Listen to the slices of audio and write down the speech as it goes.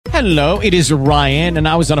Hello, it is Ryan, and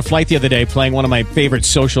I was on a flight the other day playing one of my favorite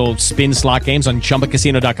social spin slot games on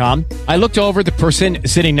ChumbaCasino.com. I looked over at the person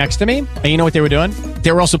sitting next to me, and you know what they were doing?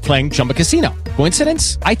 They were also playing Chumba Casino.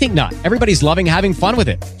 Coincidence? I think not. Everybody's loving having fun with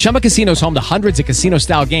it. Chumba Casino is home to hundreds of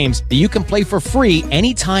casino-style games that you can play for free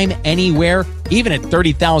anytime, anywhere, even at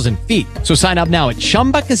 30,000 feet. So sign up now at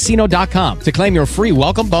ChumbaCasino.com to claim your free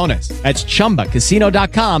welcome bonus. That's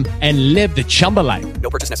ChumbaCasino.com and live the Chumba life.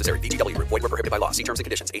 No purchase necessary. VGW. Void were prohibited by law. See terms and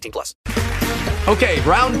conditions. 18+. Okay,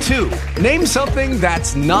 round two. Name something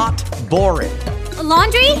that's not boring. A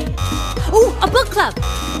laundry? Ooh, a book club.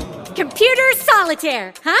 Computer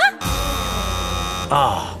solitaire, huh?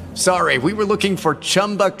 Ah, sorry. We were looking for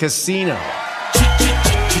Chumba Casino.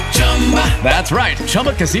 That's right.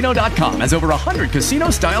 ChumbaCasino.com has over 100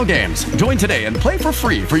 casino-style games. Join today and play for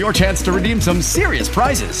free for your chance to redeem some serious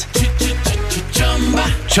prizes.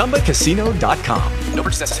 ChumbaCasino.com. No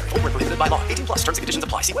purchase necessary. Void were prohibited by law. 18+. Terms and conditions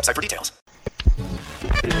apply. See website for details.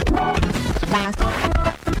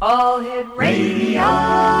 All Hit Radio.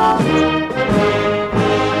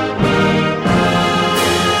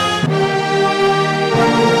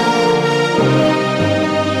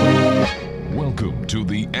 Welcome to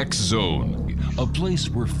the X Zone, a place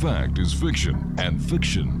where fact is fiction and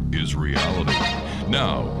fiction is reality.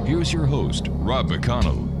 Now, here's your host, Rob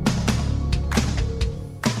McConnell.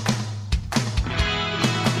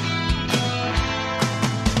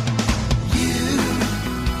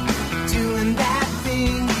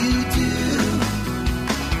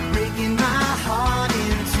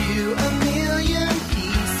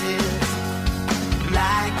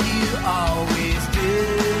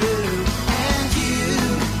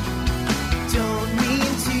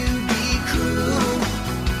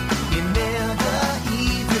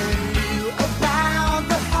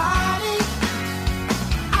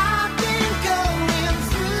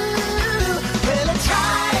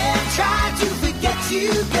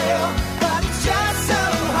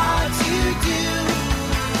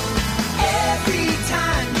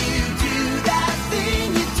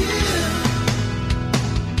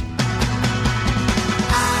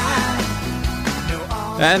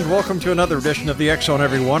 And welcome to another edition of the X Zone,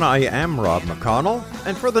 everyone. I am Rob McConnell,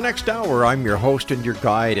 and for the next hour, I'm your host and your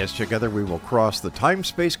guide as together we will cross the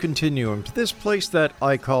time-space continuum to this place that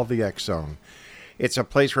I call the X Zone. It's a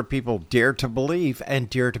place where people dare to believe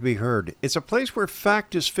and dare to be heard. It's a place where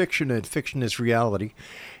fact is fiction and fiction is reality.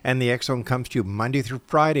 And the X Zone comes to you Monday through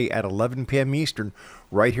Friday at 11 p.m. Eastern,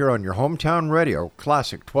 right here on your hometown radio,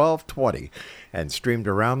 Classic 1220, and streamed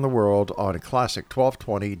around the world on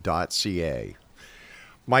classic1220.ca.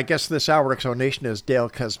 My guest this hour, X Zone Nation, is Dale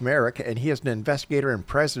Kaczmarek, and he is an investigator and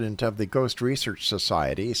president of the Ghost Research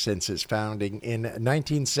Society since its founding in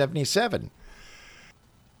 1977.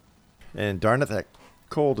 And darn it, that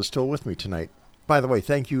cold is still with me tonight. By the way,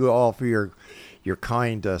 thank you all for your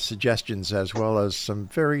kind suggestions, as well as some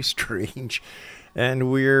very strange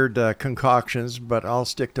and weird concoctions, but I'll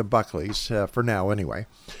stick to Buckley's for now anyway.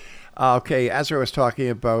 Okay, as I was talking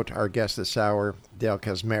about our guest this hour, Dale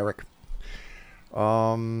Kaczmarek,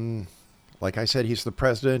 like I said, he's the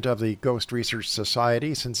president of the Ghost Research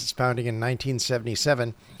Society since its founding in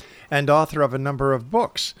 1977 and author of a number of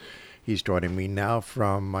books. He's joining me now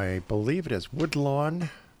from, I believe it is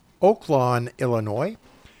Oak Lawn, Illinois.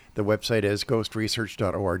 The website is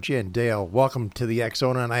ghostresearch.org. And Dale, welcome to the X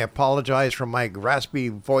Zone, and I apologize for my raspy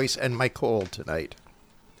voice and my cold tonight.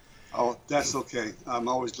 Oh, that's okay. I'm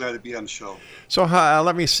always glad to be on the show. So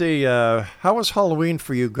let me see. How was Halloween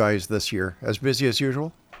for you guys this year? As busy as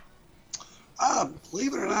usual?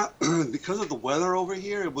 Believe it or not, because of the weather over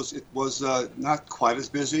here, it was not quite as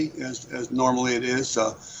busy as normally it is.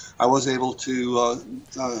 I was able to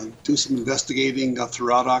do some investigating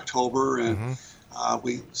throughout October, and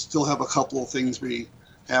we still have a couple of things we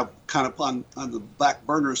have kind of on the back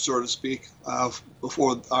burner, so to speak,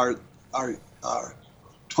 before our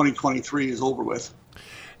 2023 is over with.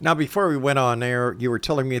 Now, before we went on air, you were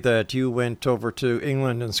telling me that you went over to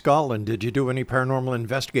England and Scotland. Did you do any paranormal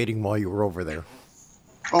investigating while you were over there?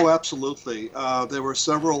 Oh, absolutely. There were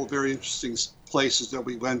several very interesting places that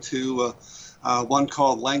we went to. One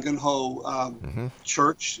called Langenhoe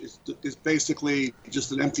Church. It's basically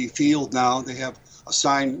just an empty field now. They have a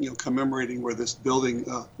sign, commemorating where this building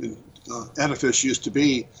edifice used to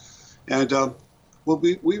be. And well,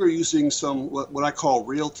 we were using some what I call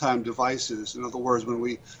real-time devices. In other words, when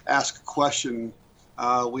we ask a question,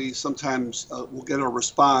 we sometimes will get a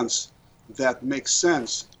response that makes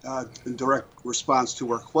sense in direct response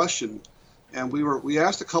to our question. And we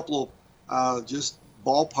asked a couple of just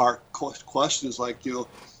ballpark questions like,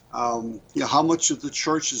 how much of the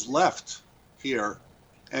church is left here?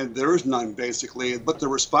 and there is none basically. But the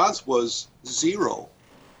response was zero.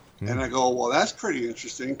 And I go, well, that's pretty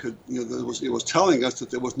interesting, because it was telling us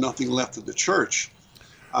that there was nothing left of the church.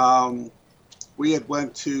 We had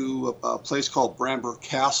went to a place called Bramber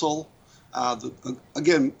Castle.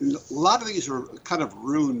 Again, a lot of these are kind of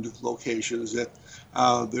ruined locations that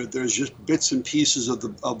there's just bits and pieces of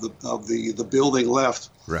the building left.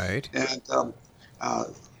 Right. And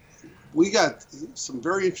we got some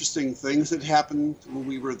very interesting things that happened when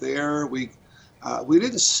we were there. We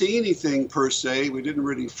didn't see anything per se. We didn't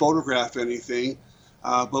really photograph anything,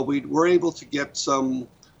 but we were able to get some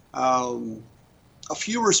a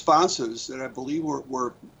few responses that I believe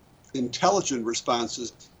were intelligent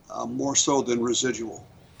responses, more so than residual.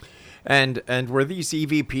 And were these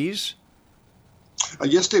EVPs?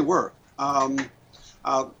 Yes, they were.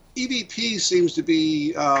 EVP seems to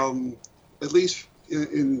be, at least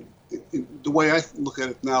in the way I look at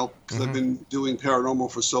it now, because I've been doing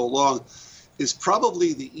paranormal for so long, is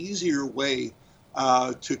probably the easier way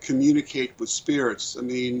to communicate with spirits. I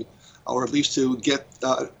mean, or at least to get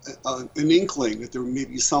an inkling that there may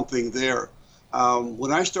be something there.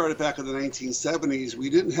 When I started back in the 1970s, we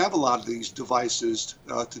didn't have a lot of these devices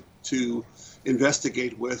to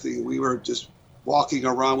investigate with. We were just walking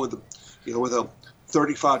around with a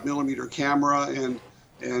 35 millimeter camera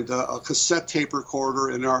and a cassette tape recorder,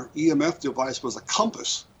 and our EMF device was a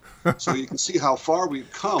compass. So you can see how far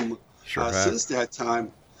we've come since that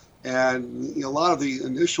time. And a lot of the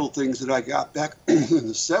initial things that I got back in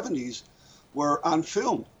the 70s were on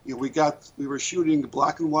film. We were shooting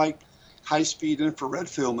black and white, high-speed infrared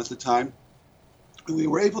film at the time, and we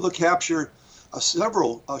were able to capture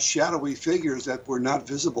several shadowy figures that were not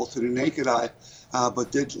visible to the naked eye,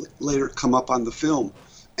 but did later come up on the film.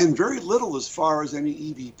 And very little as far as any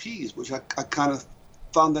EVPs, which I kind of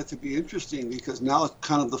found that to be interesting, because now it's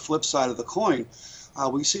kind of the flip side of the coin.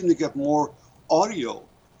 We seem to get more audio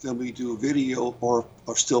than we do video or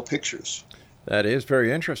still pictures. That is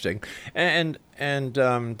very interesting. And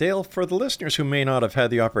Dale, for the listeners who may not have had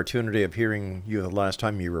the opportunity of hearing you the last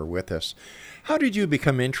time you were with us, how did you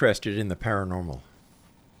become interested in the paranormal?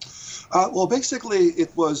 Well, basically, it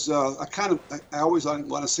was I always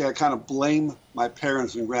want to say I kind of blame my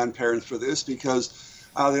parents and grandparents for this, because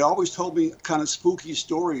they always told me kind of spooky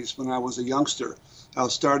stories when I was a youngster. I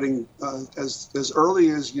was starting as early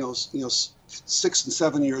as 6 and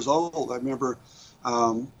 7 years old. I remember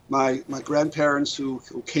my grandparents who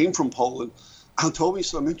came from Poland told me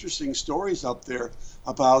some interesting stories up there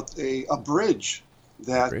about a bridge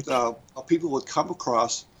that people would come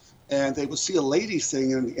across, and they would see a lady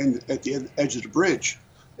singing at the edge of the bridge,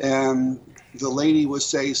 and the lady would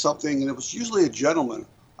say something, and it was usually a gentleman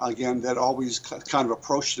again that always kind of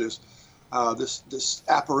approached this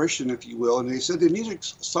apparition, if you will, and they said they needed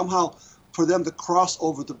somehow for them to cross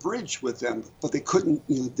over the bridge with them, but they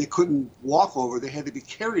couldn't walk over. They had to be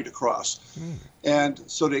carried across. And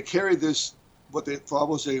so they carried this, what they thought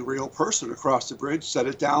was a real person, across the bridge, set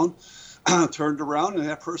it down, turned around, and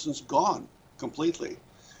that person's gone completely.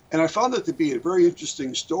 And I found it to be a very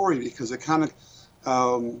interesting story, because it kind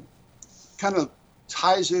of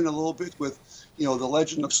ties in a little bit with the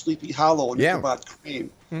legend of Sleepy Hollow and Ichabod Crane,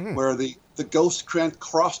 where the ghost can't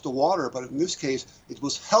cross the water, but in this case, it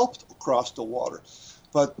was helped across the water.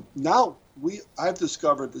 But now I've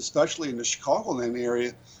discovered, especially in the Chicagoland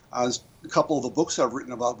area, as a couple of the books I've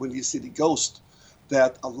written about Windy City Ghost,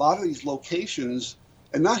 that a lot of these locations,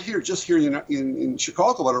 and not just here in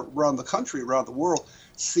Chicago, but around the country, around the world,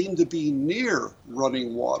 seem to be near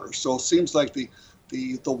running water. So it seems like the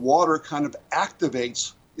water kind of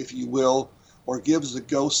activates, if you will, or gives the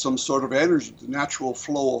ghost some sort of energy. The natural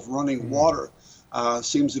flow of running water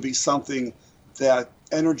seems to be something that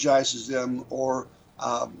energizes them or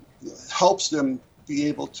helps them be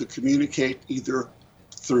able to communicate either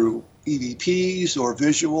through EVPs or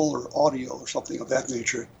visual or audio or something of that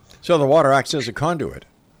nature. So the water acts as a conduit?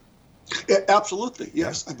 Absolutely,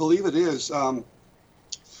 yes. I believe it is.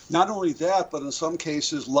 Not only that, but in some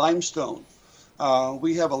cases, limestone.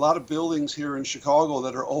 We have a lot of buildings here in Chicago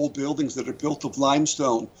that are old buildings that are built of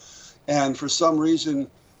limestone. And for some reason,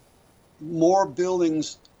 more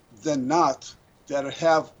buildings than not that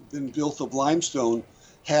have been built of limestone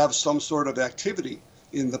have some sort of activity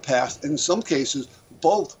in the past. In some cases,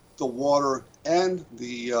 both the water and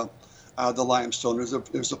the limestone.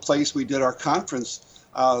 There's a place we did our conference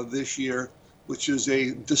this year, which is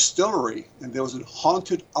a distillery, and there was a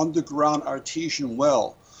haunted underground artesian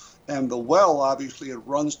well. And the well, obviously, it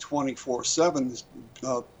runs 24/7,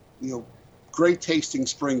 great tasting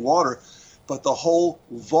spring water, but the whole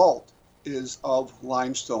vault is of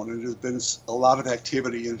limestone, and there's been a lot of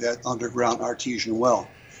activity in that underground artesian well.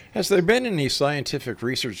 Has there been any scientific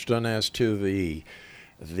research done as to the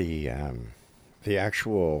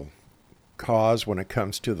actual cause when it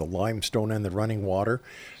comes to the limestone and the running water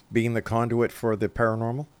being the conduit for the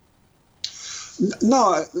paranormal?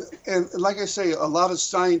 No, and like I say, a lot of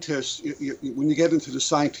scientists, when you get into the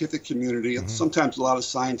scientific community, sometimes a lot of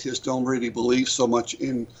scientists don't really believe so much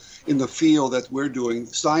in the field that we're doing.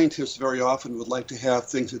 Scientists very often would like to have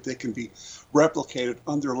things that they can be replicated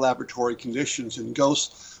under laboratory conditions, and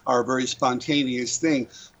ghosts are a very spontaneous thing.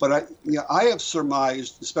 But I have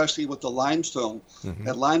surmised, especially with the limestone,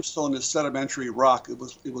 that limestone is sedimentary rock.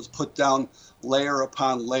 It was put down layer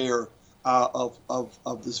upon layer of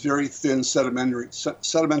this very thin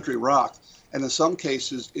sedimentary rock, and in some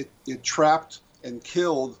cases it trapped and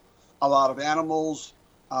killed a lot of animals,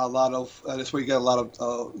 a lot of that's where you get a lot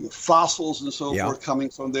of fossils and so forth coming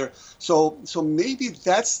from there. So maybe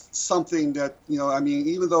that's something that, I mean,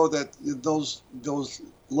 even though that those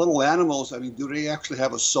little animals, I mean, do they actually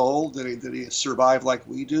have a soul? Do they survive like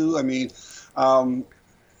we do? I mean, it's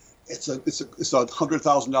a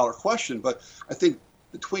 $100,000 question, but I think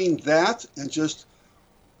between that and just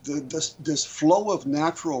this flow of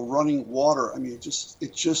natural running water, I mean, it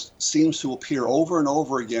just seems to appear over and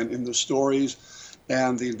over again in the stories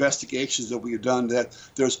and the investigations that we have done, that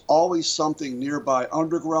there's always something nearby: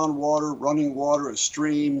 underground water, running water, a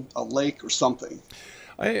stream, a lake, or something.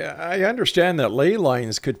 I understand that ley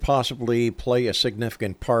lines could possibly play a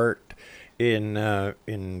significant part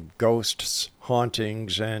in ghosts,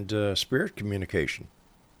 hauntings, and spirit communication.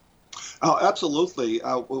 Oh, absolutely.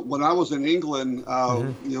 When I was in England,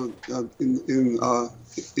 in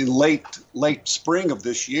late spring of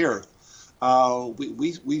this year,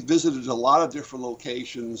 we visited a lot of different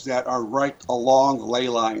locations that are right along ley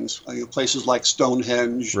lines. Places like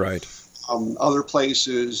Stonehenge, right? Other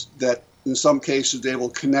places that, in some cases, they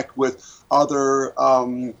will connect with other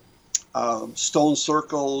stone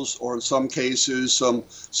circles, or in some cases, some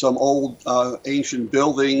old ancient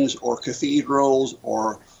buildings or cathedrals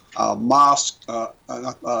or mosques or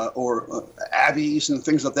abbeys and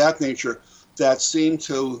things of that nature that seem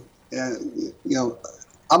to,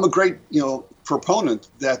 I'm a great, proponent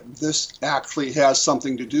that this actually has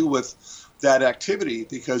something to do with that activity,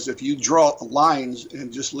 because if you draw lines,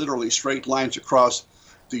 and just literally straight lines across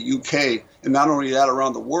the UK, and not only that,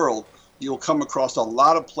 around the world, you'll come across a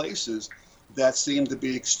lot of places that seem to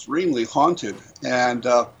be extremely haunted. And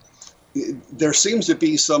there seems to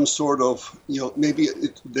be some sort of, maybe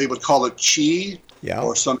they would call it chi,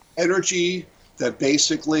 or some energy that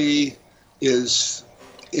basically is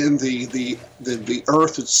in the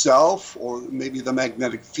earth itself, or maybe the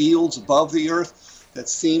magnetic fields above the earth, that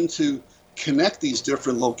seem to connect these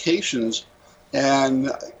different locations. And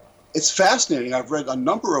it's fascinating. I've read a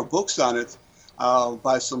number of books on it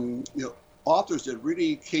by some authors that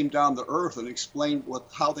really came down to earth and explained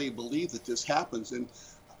how they believe that this happens. And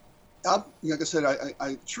like I said,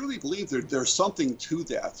 I truly believe there's something to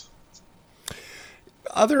that.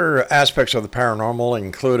 Other aspects of the paranormal,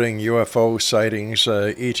 including UFO sightings,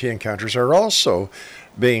 ET encounters, are also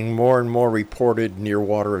being more and more reported near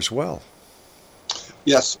water as well.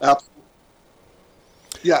 Yes,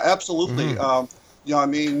 absolutely.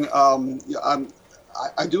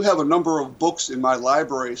 I do have a number of books in my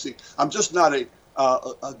library. See, I'm just not a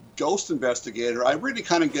ghost investigator. I really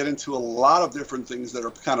kind of get into a lot of different things that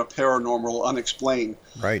are kind of paranormal, unexplained.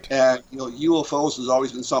 Right. And UFOs has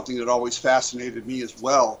always been something that always fascinated me as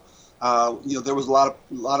well. There was a lot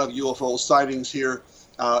of UFO sightings here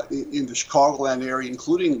in the Chicagoland area,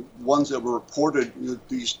 including ones that were reported.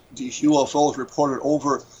 These UFOs reported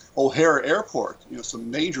over O'Hare Airport,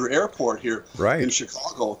 some major airport here in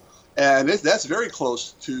Chicago. And that's very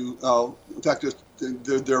close to, in fact,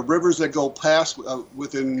 there are rivers that go past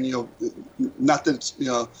within, not that,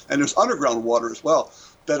 and there's underground water as well,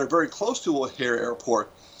 that are very close to O'Hare Airport.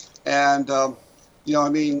 And,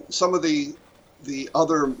 some of the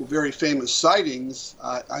other very famous sightings,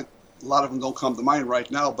 a lot of them don't come to mind right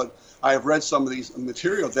now, but I have read some of these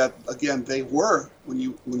material that, again, they were, when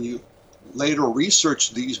you later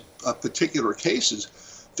research these particular cases,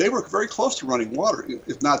 they were very close to running water,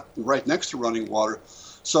 if not right next to running water.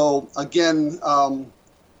 So again,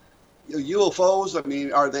 UFOs, I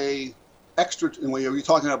mean, are they when you're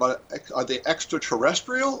talking about, are they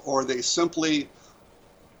extraterrestrial, or are they simply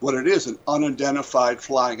what it is, an unidentified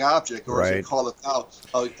flying object, or as they call it now,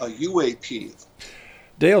 a UAP?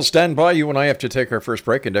 Dale, stand by. You and I have to take our first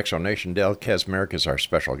break in X Zone Nation. Dale Kaczmarek is our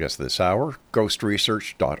special guest this hour.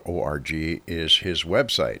 Ghostresearch.org is his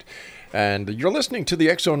website. And you're listening to the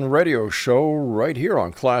X Zone Radio Show right here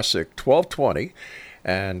on Classic 1220.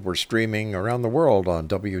 And we're streaming around the world on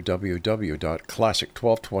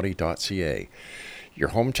www.classic1220.ca. Your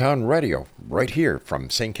hometown radio, right here from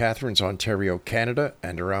St. Catharines, Ontario, Canada,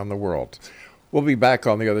 and around the world. We'll be back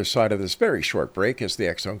on the other side of this very short break as the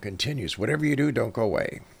X Zone continues. Whatever you do, don't go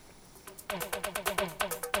away.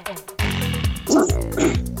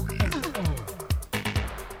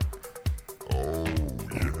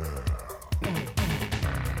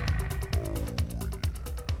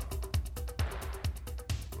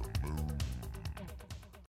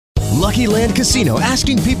 Lucky Land Casino,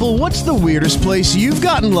 asking people, what's the weirdest place you've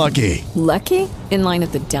gotten lucky? Lucky? In line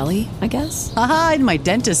at the deli, I guess? Aha, in my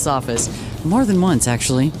dentist's office. More than once,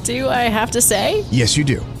 actually. Do I have to say? Yes, you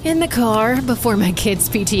do. In the car before my kids'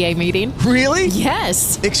 PTA meeting. Really?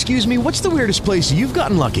 Yes. Excuse me, what's the weirdest place you've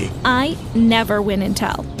gotten lucky? I never win and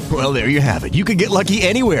tell. Well, there you have it. You can get lucky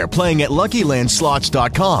anywhere, playing at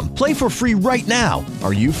LuckyLandSlots.com. Play for free right now.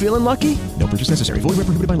 Are you feeling lucky? No purchase necessary. Void where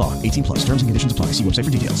prohibited by law. 18 plus. Terms and conditions apply. See website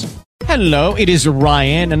for details. Hello, it is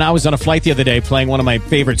Ryan, and I was on a flight the other day playing one of my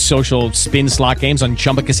favorite social spin slot games on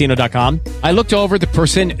ChumbaCasino.com. I looked over at the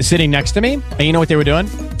person sitting next to me, and you know what they were doing?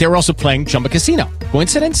 They were also playing Chumba Casino.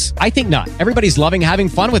 Coincidence? I think not. Everybody's loving having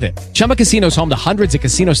fun with it. Chumba Casino is home to hundreds of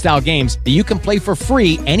casino-style games that you can play for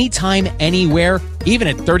free anytime, anywhere, even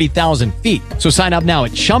at 30,000 feet. So sign up now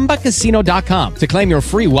at ChumbaCasino.com to claim your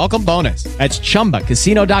free welcome bonus. That's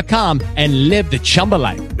ChumbaCasino.com and live the Chumba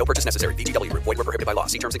life. No purchase necessary. VGW. Void where prohibited by law.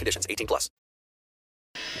 See terms and conditions. 18 plus.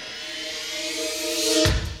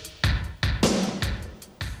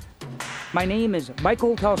 My name is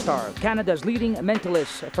Michael Telstar, Canada's leading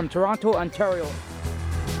mentalist from Toronto, Ontario.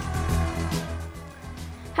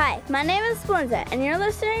 Hi, my name is Splinza, and you're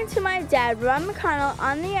listening to my dad, Rob McConnell,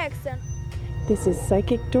 on the X Zone. This is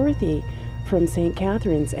Psychic Dorothy from St.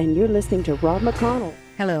 Catharines, and you're listening to Rob McConnell.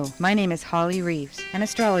 Hello, my name is Holly Reeves, an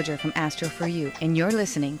astrologer from Astro For You, and you're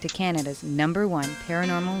listening to Canada's #1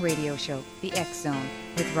 paranormal radio show, The X Zone,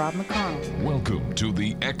 with Rob McConnell. Welcome to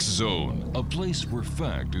The X Zone, a place where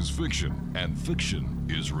fact is fiction and fiction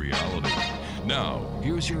is reality. Now,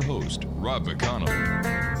 here's your host, Rob McConnell.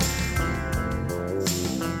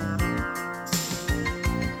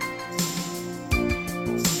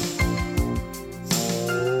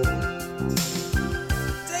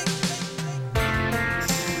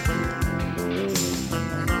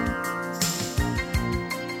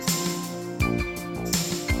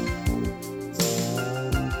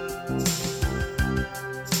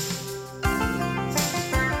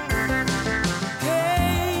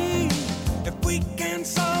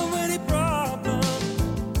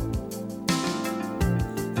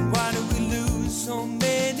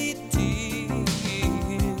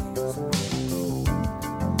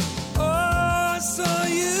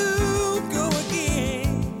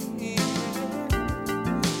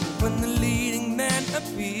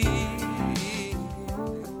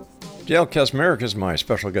 Dale Kaczmarek is my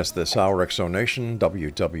special guest this hour, Exonation,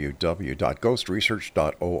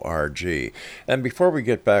 www.ghostresearch.org. And before we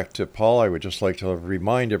get back to Paul, I would just like to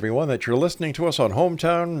remind everyone that you're listening to us on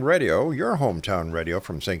Hometown Radio, your hometown radio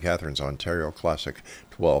from St. Catharines, Ontario, Classic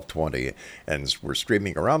 1220. And we're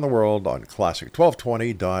streaming around the world on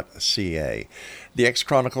classic1220.ca. The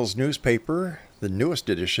X-Chronicles newspaper, the newest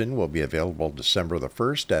edition, will be available December the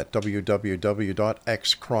 1st at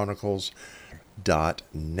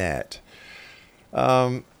www.xchronicles.net.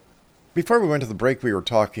 Before we went to the break, we were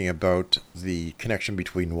talking about the connection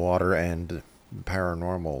between water and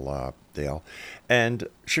paranormal, Dale. And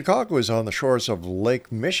Chicago is on the shores of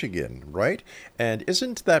Lake Michigan, right? And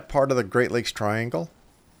isn't that part of the Great Lakes Triangle?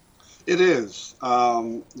 It is.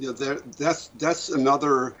 That's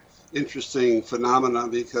another interesting phenomenon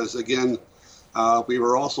because, again, we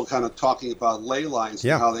were also kind of talking about ley lines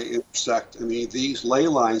and how they intersect. I mean, these ley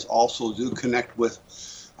lines also do connect with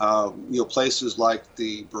places like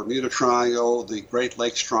the Bermuda Triangle, the Great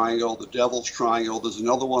Lakes Triangle, the Devil's Triangle. There's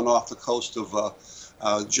another one off the coast of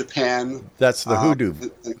Japan. That's the hoodoo.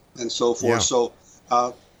 And so forth. Yeah. So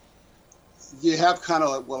you have kind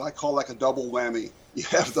of what I call like a double whammy. You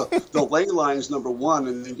have the ley lines, number one,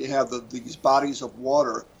 and then you have these bodies of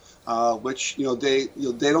water, which they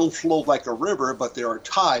don't flow like a river, but there are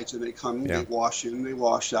tides, and they come, they wash in, they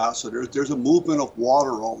wash out. So there's a movement of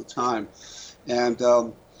water all the time, and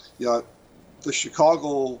the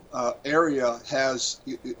Chicago area has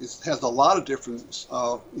a lot of different.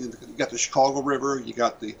 You got the Chicago River, you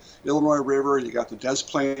got the Illinois River, you got the Des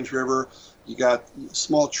Plaines River, you got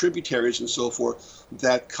small tributaries and so forth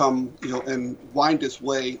that come, and wind its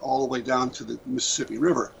way all the way down to the Mississippi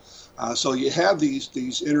River. So you have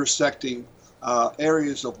these intersecting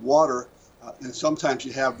areas of water, and sometimes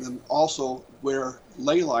you have them also where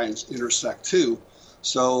ley lines intersect too.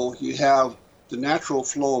 So you have the natural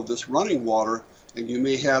flow of this running water, and you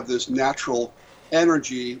may have this natural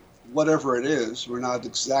energy, whatever it is. We're not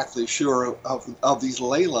exactly sure of these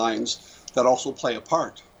ley lines that also play a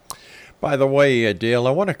part. By the way, Dale,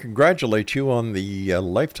 I want to congratulate you on the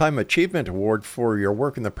Lifetime Achievement Award for your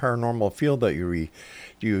work in the paranormal field that you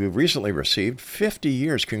recently received. 50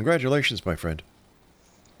 years. Congratulations, my friend.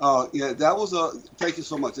 Yeah, that was thank you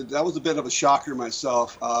so much. That was a bit of a shocker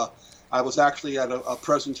myself. I was actually at a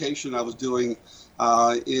presentation I was doing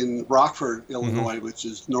in Rockford, Illinois, which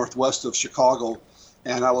is northwest of Chicago,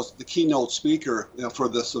 and I was the keynote speaker for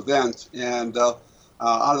this event. And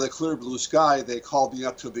out of the clear blue sky, they called me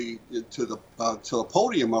up to the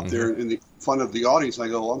podium up there in the front of the audience. I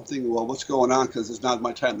go, well, I'm thinking, well, what's going on? Because it's not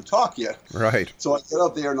my time to talk yet. Right. So I get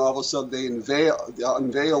up there, and all of a sudden they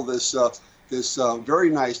unveil this very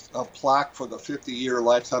nice plaque for the 50-year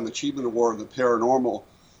Lifetime Achievement Award in the paranormal.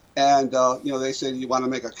 And they say, you want to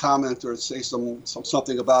make a comment or say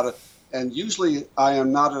something about it. And usually I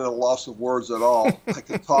am not at a loss of words at all. I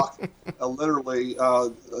could talk literally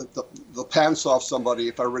the pants off somebody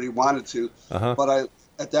if I really wanted to. But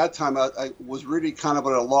at that time I was really kind of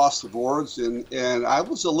at a loss of words, and I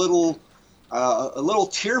was a little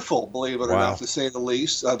tearful, believe it or not, to say the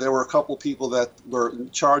least. There were a couple people that were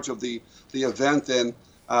in charge of the event, and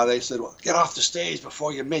they said, well, get off the stage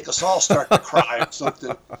before you make us all start to cry or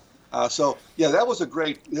something. So yeah, that was a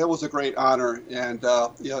great honor, and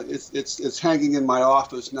it's hanging in my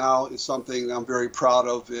office now. It's something I'm very proud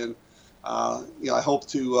of, and I hope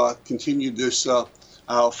to continue this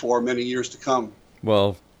for many years to come.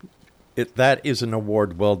 Well, that is an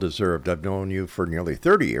award well deserved. I've known you for nearly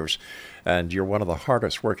 30 years, and you're one of the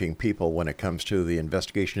hardest working people when it comes to the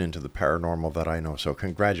investigation into the paranormal that I know. So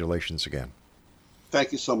congratulations again.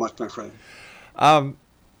 Thank you so much, my friend.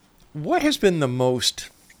 What has been the most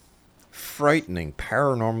frightening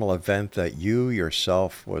paranormal event that you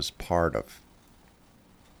yourself was part of?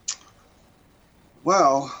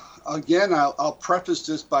 Well, again, I'll preface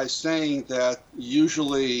this by saying that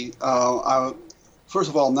usually, first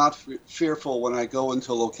of all, I'm not fearful when I go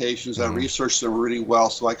into locations. I research them really well,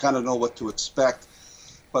 so I kind of know what to expect.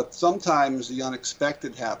 But sometimes the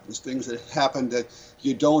unexpected happens, things that happen that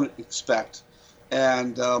you don't expect.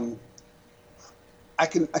 And I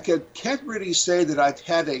can't really say that I've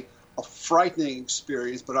had a frightening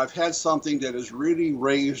experience, but I've had something that has really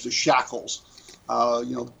raised the shackles.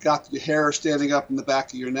 Got your hair standing up in the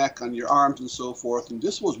back of your neck, on your arms, and so forth. And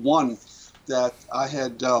this was one that I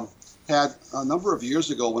had had a number of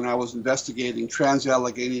years ago when I was investigating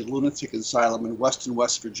Trans-Allegheny Lunatic Asylum in Weston,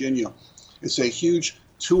 West Virginia. It's a huge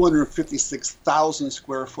 256,000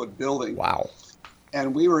 square foot building. Wow.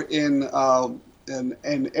 And we were in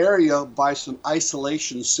an area by some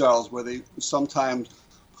isolation cells where they sometimes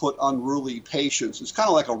put unruly patients. It's kind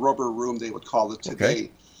of like a rubber room, they would call it today.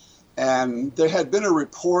 Okay. And there had been a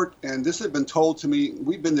report, and this had been told to me.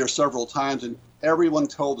 We've been there several times, and everyone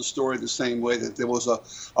told the story the same way, that there was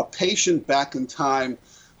a patient back in time.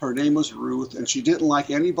 Her name was Ruth, and she didn't like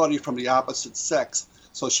anybody from the opposite sex.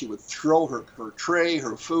 So she would throw her tray,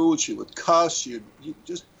 her food, she would cuss, she'd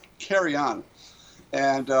just carry on.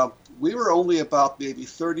 And we were only about maybe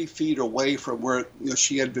 30 feet away from where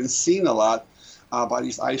she had been seen a lot by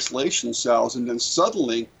these isolation cells. And then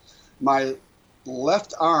suddenly my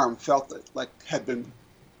left arm felt like had been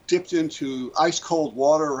dipped into ice cold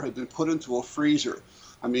water or had been put into a freezer.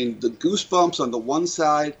 I mean, the goosebumps on the one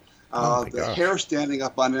side, the hair standing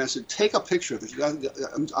up on it. I said, take a picture of this.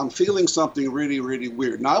 I'm feeling something really, really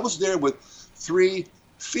weird. And I was there with 3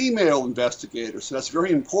 female investigators, so that's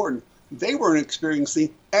very important. They weren't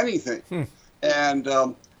experiencing anything. And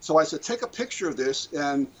so I said, take a picture of this.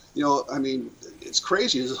 And, I mean, it's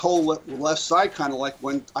crazy. This whole left side kind of like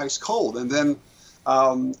went ice cold. And then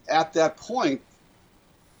at that point,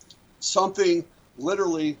 something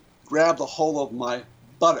literally grabbed a hold of my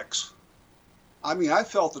buttocks. I mean, I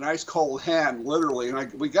felt an ice cold hand, literally,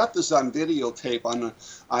 and we got this on videotape on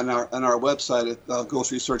our website at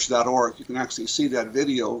ghostresearch.org. You can actually see that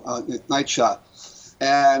video at Night Shot.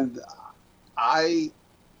 And right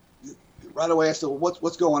away I said, well,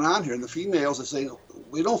 what's going on here? And the females are saying,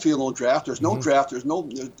 we don't feel no draft. There's no draft. There's no.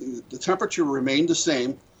 The temperature remained the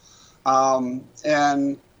same,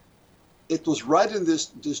 and it was right in this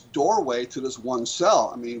doorway to this one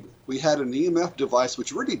cell. I mean, we had an EMF device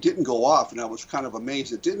which really didn't go off, and I was kind of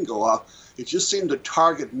amazed it didn't go off. It just seemed to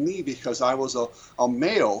target me because I was a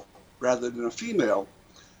male rather than a female.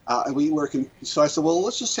 And so I said, well,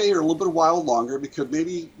 let's just stay here a little bit a while longer because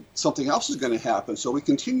maybe something else is going to happen. So we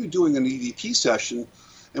continued doing an EVP session,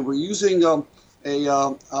 and we're using an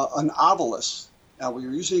Ovilus. We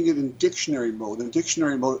were using it in dictionary mode. In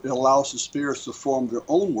dictionary mode, it allows the spirits to form their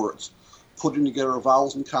own words, putting together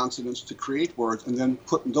vowels and consonants to create words, and then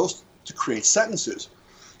putting those to create sentences.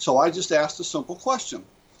 So I just asked a simple question.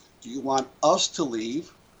 Do you want us to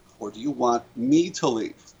leave, or do you want me to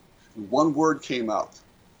leave? And one word came out,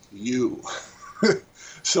 you.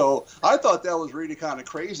 So I thought that was really kind of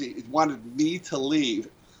crazy. It wanted me to leave.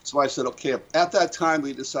 So I said, okay, at that time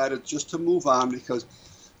we decided just to move on, because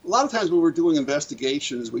a lot of times when we're doing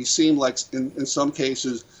investigations, we seem like in some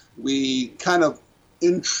cases we kind of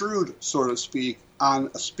intrude, so to speak, on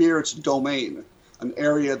a spirit's domain, an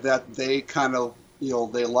area that they kind of,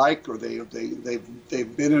 they like, or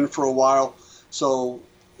they've been in for a while. So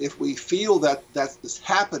if we feel that is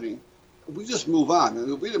happening, we just move on.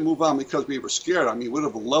 And we didn't move on because we were scared. I mean, we would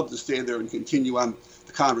have loved to stay there and continue on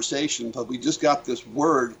the conversation, but we just got this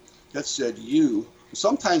word that said you.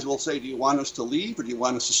 Sometimes we'll say, do you want us to leave or do you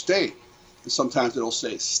want us to stay? And sometimes it'll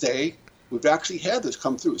say stay. We've actually had this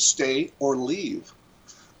come through, stay or leave.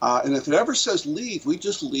 And if it ever says leave, we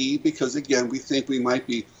just leave because, again, we think we might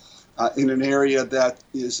be in an area that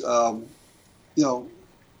is,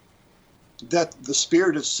 that the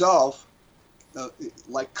spirit itself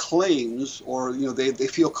like claims, or, they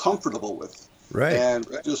feel comfortable with. Right. And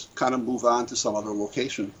just kind of move on to some other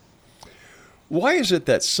location. Why is it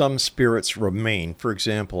that some spirits remain? For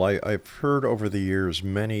example, I've heard over the years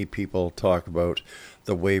many people talk about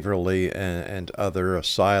the Waverly and other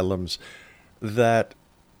asylums, that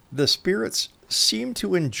the spirits seem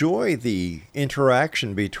to enjoy the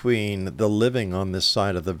interaction between the living on this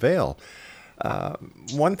side of the veil.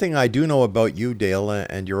 One thing I do know about you, Dale,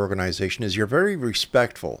 and your organization is you're very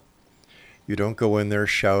respectful. You don't go in there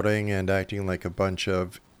shouting and acting like a bunch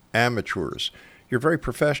of amateurs. You're very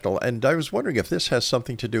professional, and I was wondering if this has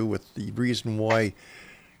something to do with the reason why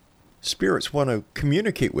spirits want to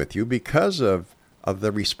communicate with you, because of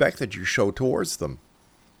the respect that you show towards them.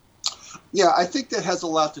 Yeah, I think that has a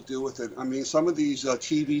lot to do with it. I mean, some of these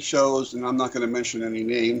TV shows, and I'm not going to mention any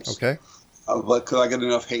names, okay, but because I get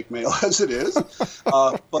enough hate mail as it is.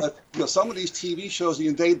 But some of these TV shows,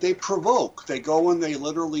 they provoke. They go in, they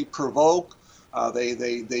literally provoke.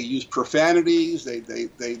 They use profanities.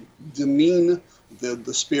 They demean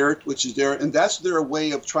the spirit which is there, and that's their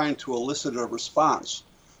way of trying to elicit a response.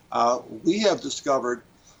 We have discovered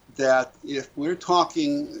that if we're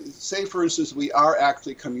talking, say for instance, we are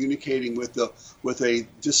actually communicating with a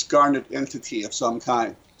discarnate entity of some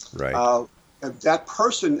kind. Right. That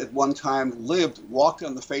person at one time walked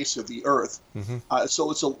on the face of the earth. Mm-hmm.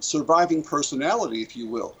 So it's a surviving personality, if you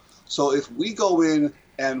will. So if we go in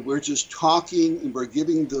and we're just talking and we're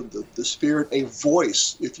giving the spirit a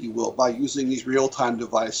voice, if you will, by using these real-time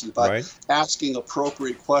devices, by asking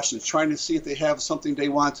appropriate questions, trying to see if they have something they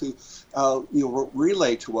want to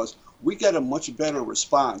relay to us, we get a much better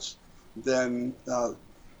response than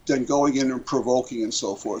going in and provoking and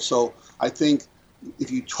so forth. So I think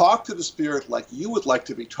if you talk to the spirit like you would like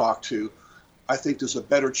to be talked to, I think there's a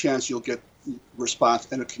better chance you'll get response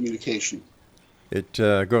and a communication. It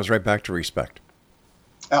goes right back to respect.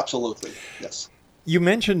 Absolutely, yes. You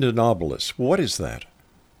mentioned an obelisk. What is that?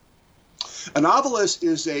 An obelisk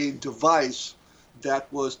is a device that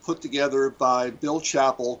was put together by Bill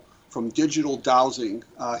Chappell from Digital Dowsing.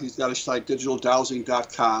 He's got a site,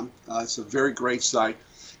 digitaldowsing.com. It's a very great site.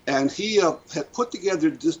 And he had put together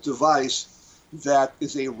this device that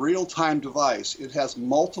is a real-time device. It has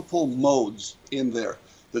multiple modes in there.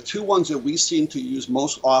 The two ones that we seem to use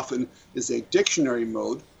most often is a dictionary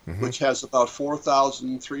mode, mm-hmm. which has about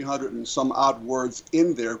 4,300 and some odd words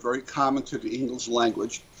in there, very common to the English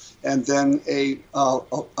language, and then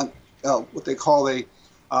what they call a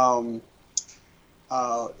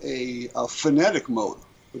phonetic mode.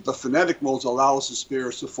 The phonetic modes allows the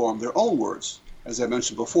spirits to form their own words, as I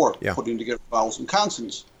mentioned before, putting together vowels and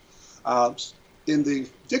consonants. In the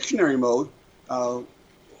dictionary mode,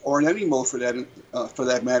 or in any mode for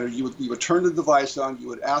that matter, you would turn the device on, you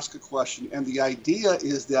would ask a question, and the idea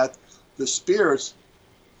is that the spirits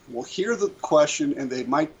will hear the question and they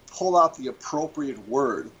might pull out the appropriate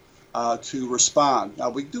word to respond. Now,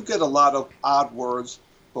 we do get a lot of odd words,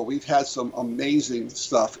 but we've had some amazing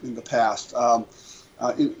stuff in the past,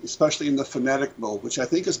 especially in the phonetic mode, which I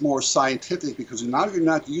think is more scientific because now you're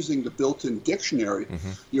not using the built-in dictionary. Mm-hmm.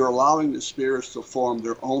 You're allowing the spirits to form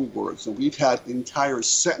their own words. And we've had entire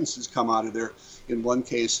sentences come out of there. In one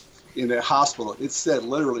case, in a hospital, it said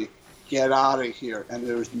literally, "Get out of here," and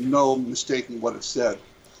there's no mistaking what it said.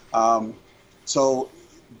 So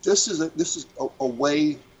this is a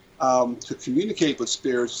way to communicate with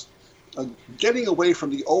spirits, getting away from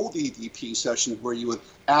the old EVP sessions where you would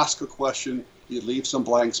ask a question, you'd leave some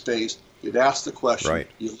blank space, You'd ask the question, Right.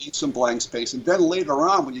 you leave some blank space, and then later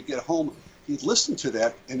on when you get home, you'd listen to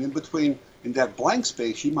that, and in that blank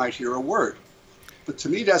space, you might hear a word. But to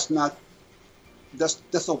me, that's a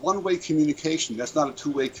one-way communication. That's not a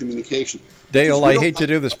two-way communication. Dale, I hate to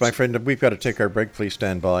do this, my friend. We've got to take our break. Please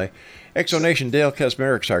stand by. Exonation, Dale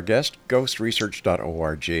Kaczmarek's our guest,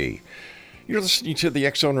 ghostresearch.org. You're listening to the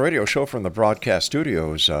X Zone Radio Show from the broadcast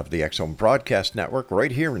studios of the X Zone Broadcast Network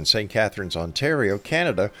right here in St. Catharines, Ontario,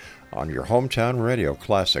 Canada, on your hometown radio,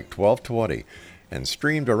 Classic 1220, and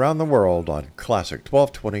streamed around the world on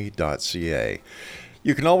classic1220.ca.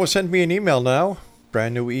 You can always send me an email now.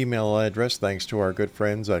 Brand new email address, thanks to our good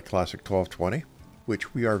friends at Classic 1220,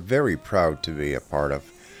 which we are very proud to be a part of,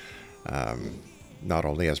 not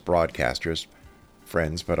only as broadcasters,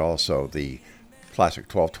 friends, but also the Classic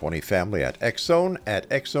 1220 family at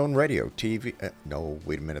X-Zone Radio TV. No,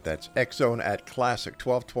 wait a minute, that's X-Zone at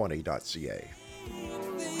classic1220.ca.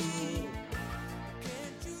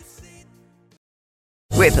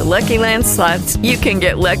 With the Lucky Land Slots, you can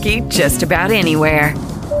get lucky just about anywhere.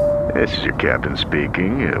 This is your captain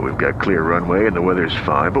speaking. We've got clear runway and the weather's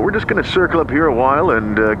fine, but we're just going to circle up here a while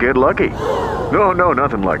and get lucky. No,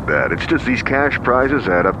 nothing like that. It's just these cash prizes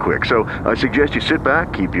add up quick. So I suggest you sit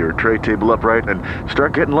back, keep your tray table upright, and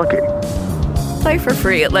start getting lucky. Play for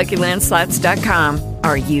free at LuckyLandSlots.com.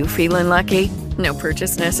 Are you feeling lucky? No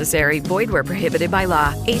purchase necessary. Void where prohibited by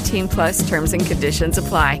law. 18+ terms and conditions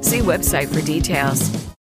apply. See website for details.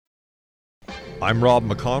 I'm Rob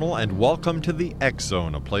McConnell, and welcome to the X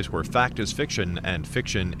Zone, a place where fact is fiction and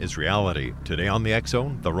fiction is reality. Today on the X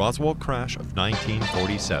Zone, the Roswell crash of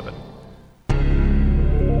 1947.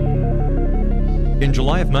 In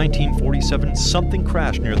July of 1947, something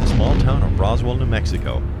crashed near the small town of Roswell, New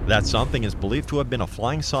Mexico. That something is believed to have been a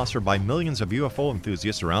flying saucer by millions of UFO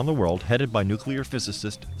enthusiasts around the world, headed by nuclear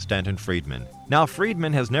physicist Stanton Friedman. Now,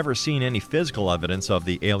 Friedman has never seen any physical evidence of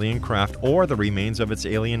the alien craft or the remains of its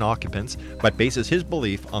alien occupants, but bases his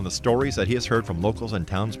belief on the stories that he has heard from locals and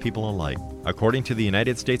townspeople alike. According to the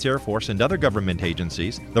United States Air Force and other government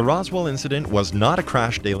agencies, the Roswell incident was not a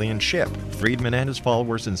crashed alien ship. Friedman and his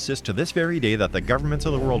followers insist to this very day that the governments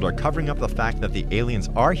of the world are covering up the fact that the aliens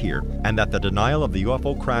are here, and that the denial of the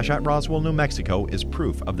UFO crash at Roswell, New Mexico is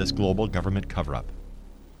proof of this global government cover-up.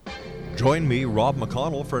 Join me, Rob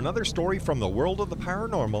McConnell, for another story from the world of the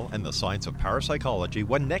paranormal and the science of parapsychology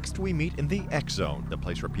when next we meet in the X Zone, the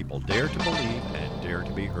place where people dare to believe and dare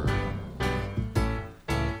to be heard.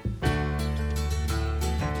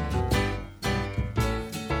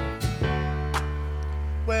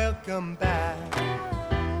 Welcome back.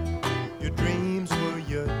 Your dreams were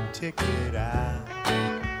your ticket out.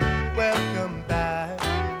 Welcome back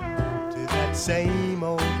to that same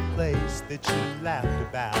old place that you laughed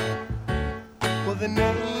about. Well, the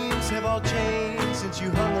names have all changed since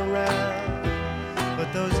you hung around,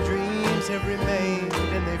 but those dreams have remained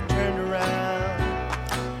and they've turned around.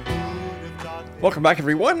 Welcome back,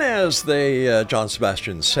 everyone. As John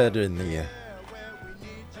Sebastian said in the...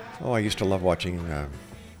 I used to love watching...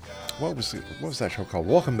 what was that show called?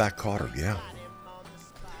 Welcome Back, Kotter, yeah.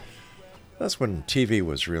 That's when TV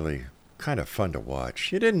was really kind of fun to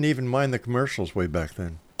watch. You didn't even mind the commercials way back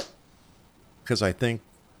then. Because I think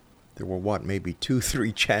there were, maybe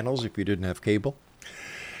 2-3 channels if you didn't have cable.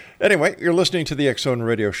 Anyway, you're listening to the X Zone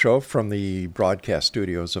Radio Show from the broadcast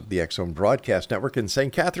studios of the X Zone Broadcast Network in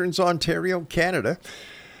St. Catharines, Ontario, Canada.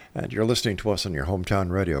 And you're listening to us on your hometown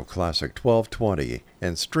radio, Classic 1220,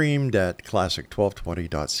 and streamed at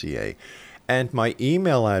classic1220.ca. And my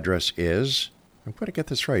email address is, I'm going to get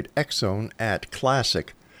this right, xzone at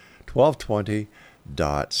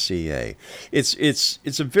classic1220.ca.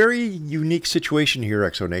 It's a very unique situation here,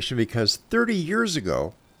 X Zone Nation, because 30 years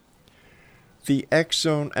ago, the X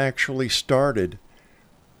Zone actually started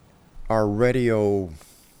our radio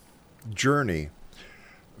journey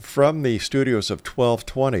from the studios of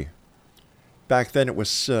 1220. Back then it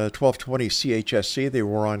was 1220 CHSC. They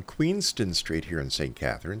were on Queenston Street here in St.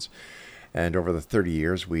 Catharines. And over the 30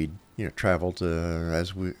 years, we traveled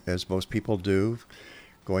as most people do,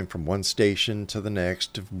 going from one station to the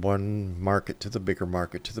next, one market to the bigger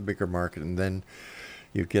market to the bigger market, and then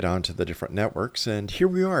you get onto the different networks. And here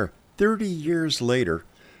we are, 30 years later,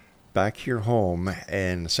 back here home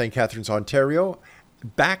in St. Catharines, Ontario,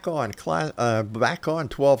 back on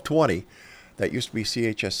 1220. That used to be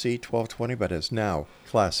CHSC 1220, but is now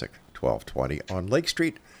Classic 1220 on Lake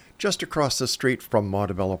Street, just across the street from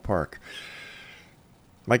Montebello Park.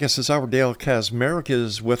 My guest this hour, Dale Kaczmarek,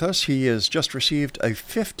 is with us. He has just received a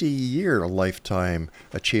 50-year Lifetime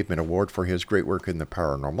Achievement Award for his great work in the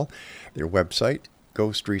paranormal. Their website,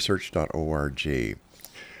 ghostresearch.org.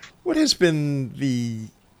 What has been the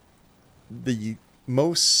the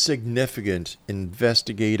most significant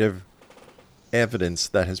investigative evidence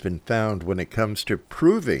that has been found when it comes to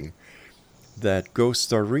proving that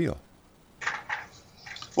ghosts are real?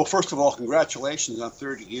 Well, first of all, congratulations on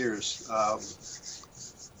 30 years.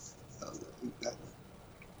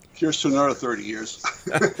 Here's to another 30 years.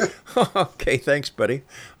 Okay, thanks, buddy.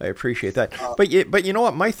 I appreciate that. But you know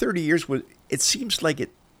what? My 30 years it seems like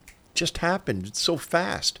it just happened. It's so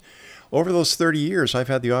fast. Over those 30 years, I've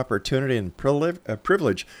had the opportunity and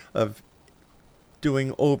privilege of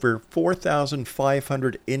doing over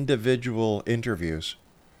 4,500 individual interviews.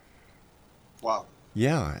 Wow.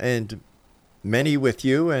 Yeah, and many with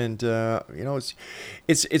you, and you know,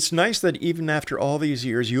 it's nice that even after all these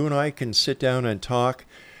years, you and I can sit down and talk.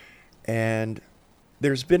 And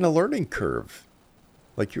there's been a learning curve,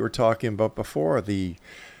 like you were talking about before. The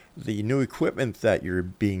new equipment that you're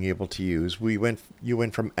being able to use. You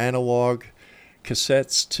went from analog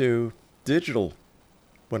cassettes to digital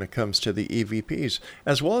when it comes to the EVPs,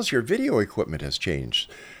 as well as your video equipment has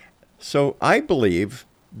changed. So I believe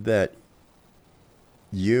that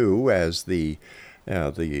you, as the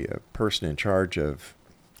person in charge of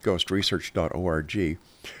ghostresearch.org,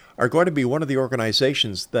 are going to be one of the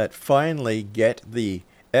organizations that finally get the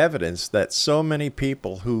evidence that so many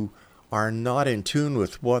people who are not in tune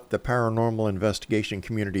with what the paranormal investigation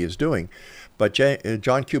community is doing, but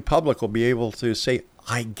John Q. Public will be able to say,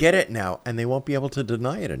 I get it now, and they won't be able to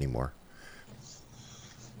deny it anymore.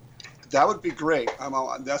 That would be great.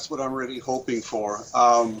 That's what I'm really hoping for.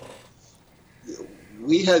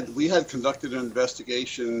 We had conducted an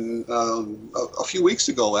investigation a few weeks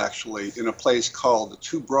ago, actually, in a place called the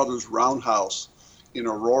Two Brothers Roundhouse in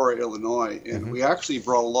Aurora, Illinois. And we actually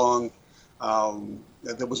brought along,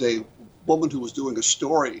 there was a woman who was doing a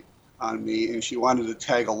story on me, and she wanted to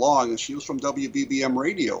tag along, and she was from WBBM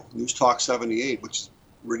Radio, News Talk 78, which is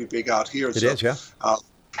really big out here. It is, yeah.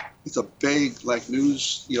 It's a big, like,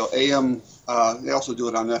 news, AM. They also do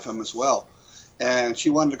it on FM as well. And she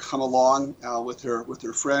wanted to come along with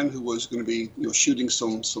her friend who was going to be shooting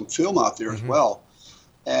some film out there as well.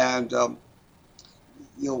 And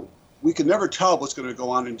we can never tell what's going to go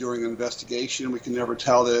on during an investigation. We can never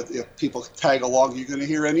tell that if people tag along, you're going to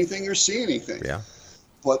hear anything or see anything. Yeah.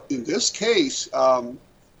 But in this case,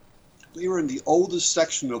 we were in the oldest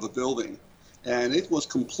section of the building, and it was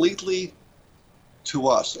completely to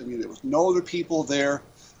us. I mean, there was no other people there.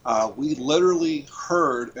 We literally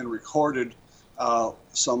heard and recorded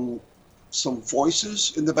some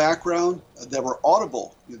voices in the background that were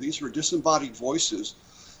audible. These were disembodied voices.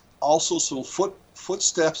 Also some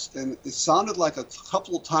footsteps, and it sounded like a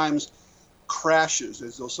couple of times crashes,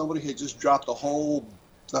 as though somebody had just dropped a whole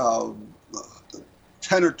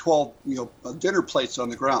 10 or 12 dinner plates on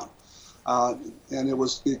the ground. And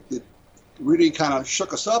it really kind of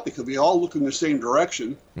shook us up because we all looked in the same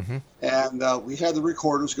direction. And we had the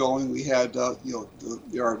recorders going. We had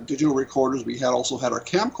our digital recorders. We also had our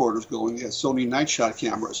camcorders going. We had Sony night shot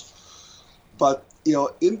cameras. But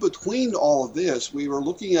in between all of this, we were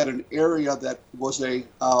looking at an area that was a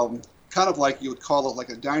kind of like, you would call it like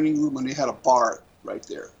a dining room, and they had a bar right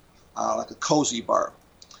there, like a cozy bar.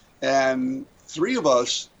 And three of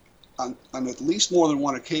us, on at least more than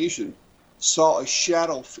one occasion, saw a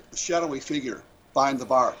shadowy figure behind the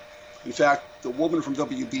bar. In fact, the woman from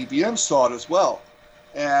WBBM saw it as well.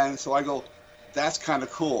 And so I go, that's kind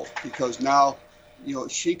of cool, because now,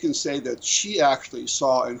 she can say that she actually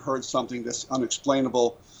saw and heard something that's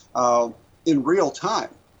unexplainable in real time.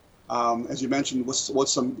 As you mentioned, with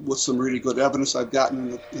some really good evidence I've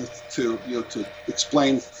gotten to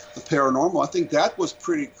explain the paranormal. I think that was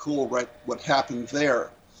pretty cool, right? What happened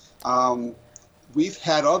there. We've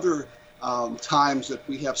had other times that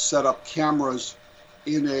we have set up cameras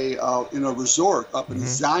in a resort up in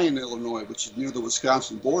Zion, Illinois, which is near the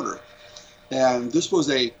Wisconsin border, and this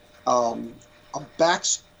was a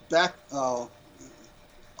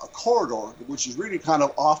corridor, which is really kind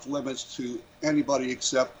of off limits to anybody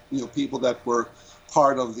except people that were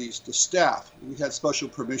part of the staff. We had special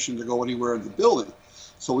permission to go anywhere in the building,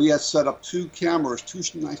 so we had set up two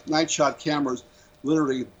night shot cameras,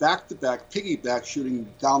 literally back to back, piggyback, shooting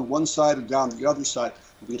down one side and down the other side.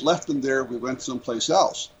 We left them there. We went someplace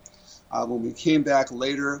else. When we came back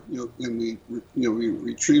later, and we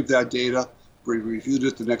retrieved that data. We reviewed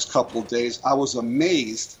it the next couple of days. I was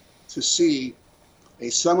amazed to see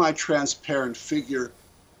a semi-transparent figure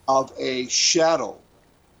of a shadow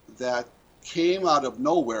that came out of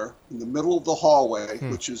nowhere in the middle of the hallway,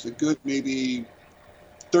 which is a good maybe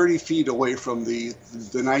 30 feet away from the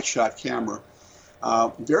night shot camera.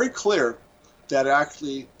 Very clear, that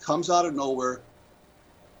actually comes out of nowhere,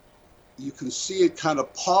 you can see it kind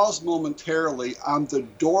of pause momentarily on the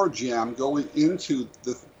door jamb going into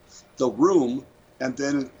the room, and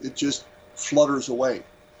then it just flutters away.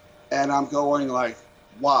 And I'm going like,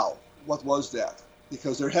 wow, what was that?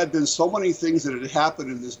 Because there had been so many things that had happened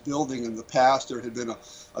in this building in the past. There had been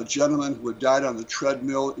a gentleman who had died on the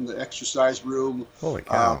treadmill in the exercise room. Holy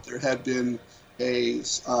cow. There had been a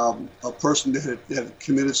person that had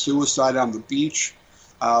committed suicide on the beach.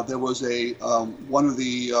 There was one of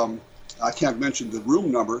the, I can't mention the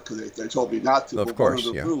room number because they told me not to, of course,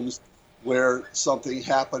 one of the rooms where something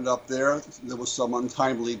happened up there. There was some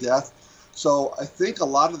untimely death. So I think a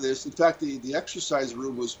lot of this, in fact, the exercise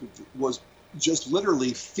room was just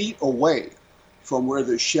literally feet away from where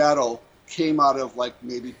the shadow came out of, like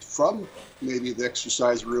maybe the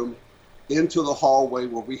exercise room into the hallway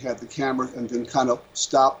where we had the camera, and then kind of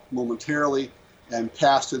stopped momentarily and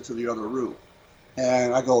passed into the other room.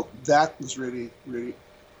 And I go, that was really, really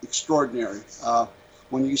extraordinary.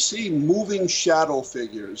 When you see moving shadow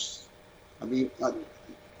figures, I mean,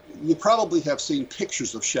 you probably have seen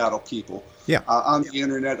pictures of shadow people on the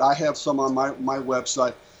internet. I have some on my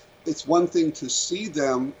website. It's one thing to see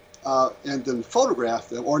them and then photograph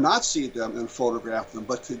them, or not see them and photograph them,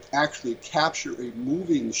 but to actually capture a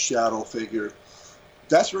moving shadow figure,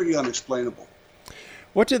 that's really unexplainable.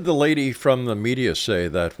 What did the lady from the media say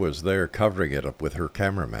that was there covering it up with her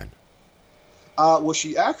cameraman? Well,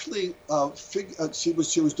 she actually she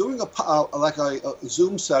was doing a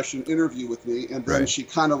Zoom session interview with me, and then she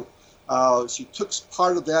kind of she took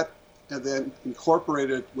part of that and then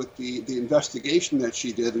incorporated it with the investigation that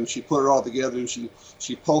she did, and she put it all together, and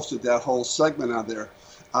she posted that whole segment on there.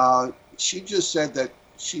 She just said that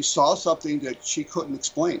she saw something that she couldn't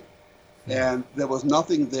explain, and there was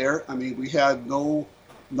nothing there. I mean, we had no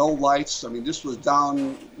lights. I mean, this was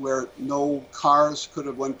down where no cars could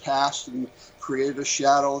have went past and created a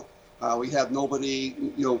shadow. We had nobody,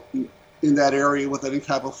 in that area with any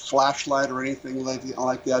type of flashlight or anything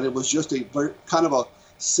like that. It was just a very kind of a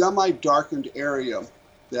semi-darkened area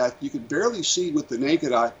that you could barely see with the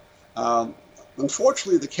naked eye.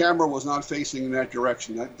 Unfortunately, the camera was not facing in that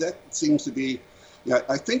direction. That seems to be,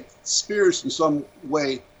 I think spirits in some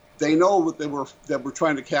way, they know that we're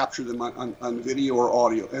trying to capture them on video or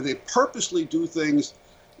audio, and they purposely do things,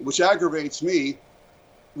 which aggravates me,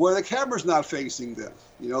 where the camera's not facing them.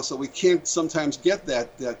 So we can't sometimes get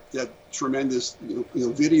that tremendous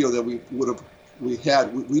video that we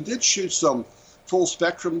had. We did shoot some full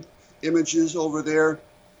spectrum images over there.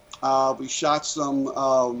 We shot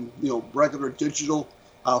some regular digital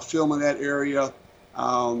film in that area,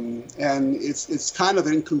 and it's kind of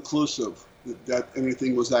inconclusive that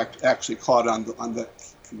anything was actually caught on the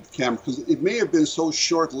camera, because it may have been so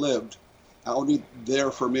short-lived, only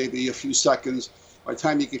there for maybe a few seconds. By the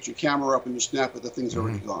time you get your camera up and you snap it, the thing's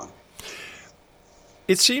already gone.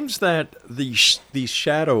 It seems that these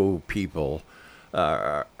shadow people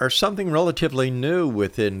are something relatively new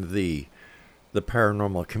within the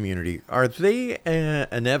paranormal community. Are they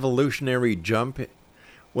an evolutionary jump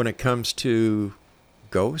when it comes to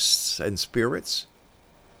ghosts and spirits?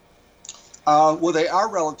 Well, they are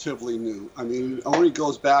relatively new. I mean, it only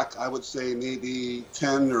goes back, I would say, maybe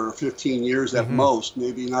 10 or 15 years at most,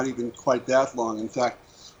 maybe not even quite that long. In fact,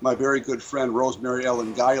 my very good friend, Rosemary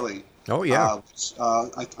Ellen Guiley. Oh, yeah.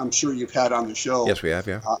 I'm sure you've had on the show. Yes, we have,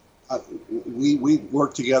 yeah. We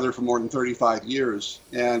worked together for more than 35 years,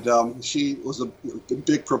 and she was a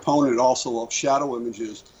big proponent also of shadow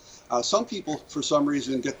images. Some people, for some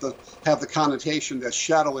reason, have the connotation that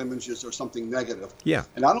shadow images are something negative. Yeah.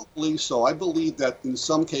 And I don't believe so. I believe that in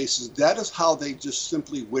some cases, that is how they just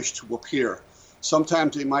simply wish to appear.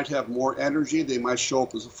 Sometimes they might have more energy. They might show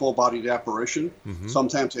up as a full-bodied apparition. Mm-hmm.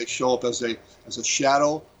 Sometimes they show up as a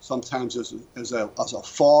shadow. Sometimes as a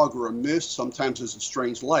fog or a mist. Sometimes as a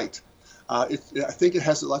strange light. I think it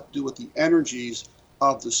has a lot to do with the energies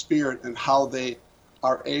of the spirit and how they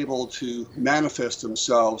are able to manifest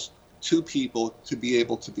themselves to people to be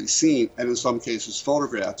able to be seen, and in some cases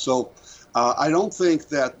photographed. So I don't think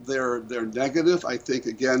that they're negative. I think,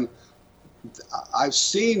 again, I've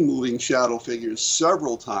seen moving shadow figures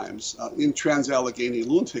several times. In Trans-Allegheny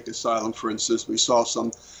Lunatic Asylum, for instance, we saw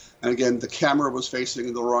some, and again, the camera was facing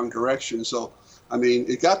in the wrong direction. So, I mean,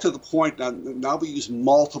 it got to the point now we use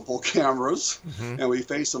multiple cameras, and we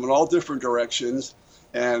face them in all different directions,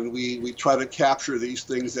 and we try to capture these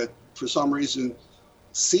things that, for some reason,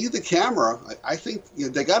 see the camera. I think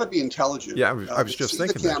they got to be intelligent. Yeah, I was just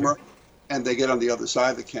thinking the camera, and they get on the other side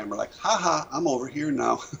of the camera like, ha, I'm over here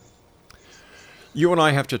now. You and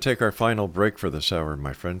I have to take our final break for this hour,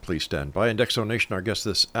 my friend. Please stand by. And Exonation, our guest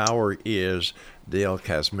this hour is Dale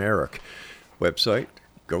Kaczmarek. Website,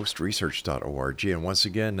 ghostresearch.org. And once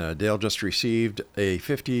again, Dale just received a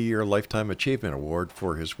 50-year Lifetime Achievement Award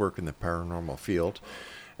for his work in the paranormal field.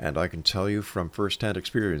 And I can tell you from firsthand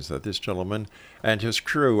experience that this gentleman and his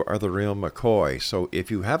crew are the real McCoy. So if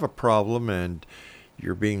you have a problem and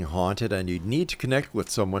you're being haunted and you need to connect with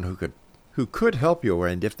someone who could help you,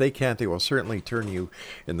 and if they can't, they will certainly turn you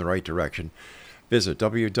in the right direction, visit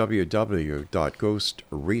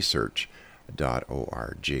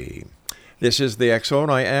www.ghostresearch.org. This is the X-Zone.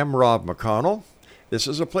 I am Rob McConnell. This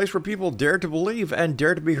is a place where people dare to believe and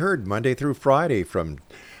dare to be heard Monday through Friday from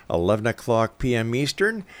 11 o'clock p.m.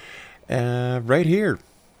 Eastern, right here.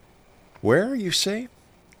 Where, you say?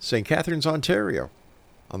 St. Catharines, Ontario,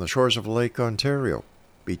 on the shores of Lake Ontario,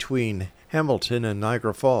 between Hamilton and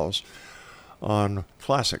Niagara Falls, on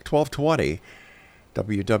Classic 1220,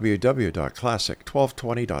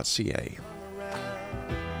 www.classic1220.ca.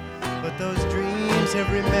 But those dreams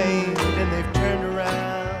have remained and they've turned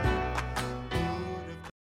around.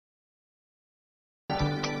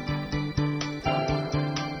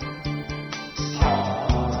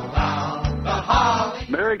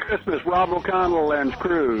 Merry Christmas, Rob McConnell and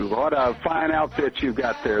crew. What a fine outfit you've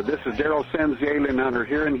got there. This is Daryl Sims, the Alien Hunter,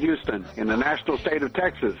 here in Houston, in the national state of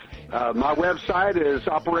Texas. My website is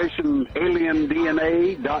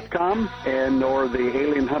operationaliendna.com or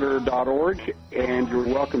thealienhunter.org, and you're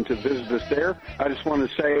welcome to visit us there. I just want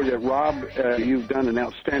to say that, Rob, you've done an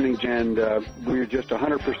outstanding job, and we're just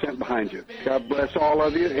 100% behind you. God bless all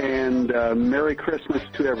of you, and Merry Christmas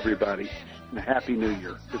to everybody. And a Happy New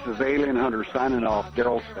Year. This is Alien Hunter signing off.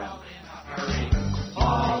 Daryl Sims.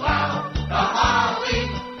 All out the holly,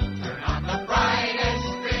 turn on the brightest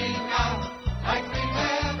string out, like we've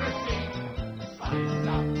ever seen. Spice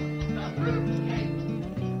up the fruitcake.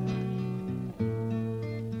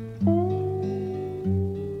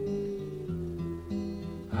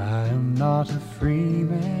 I am not a free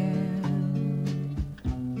man,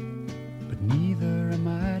 but neither am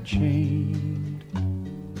I chained.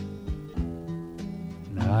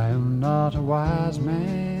 I am not a wise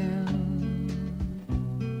man,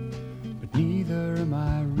 but neither am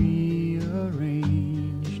I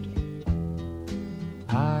rearranged.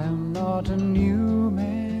 I am not a new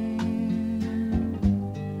man,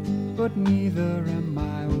 but neither am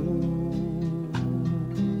I old.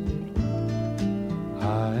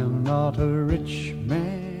 I am not a rich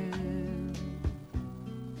man.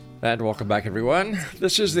 And welcome back, everyone.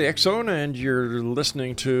 This is the X-Zone, and you're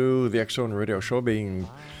listening to the X-Zone radio show being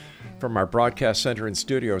from our broadcast center and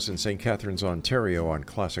studios in St. Catharines, Ontario on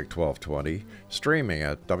Classic 1220, streaming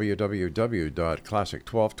at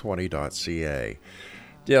www.classic1220.ca.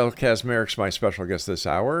 Dale Kaczmarek's my special guest this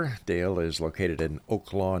hour. Dale is located in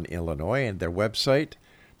Oak Lawn, Illinois, and their website,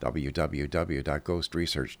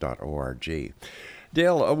 www.ghostresearch.org.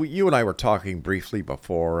 Dale, you and I were talking briefly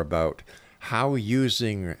before about how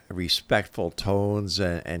using respectful tones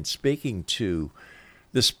and speaking to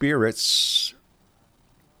the spirits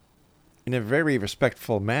in a very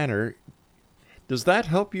respectful manner, does that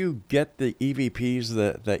help you get the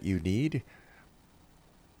EVPs that you need?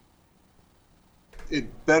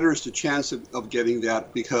 It betters the chance of getting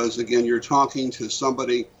that because, again, you're talking to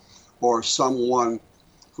somebody or someone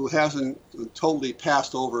who hasn't totally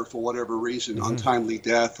passed over for whatever reason, untimely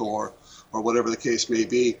death or whatever the case may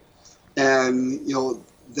be. And,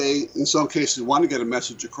 they, in some cases, want to get a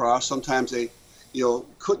message across. Sometimes they,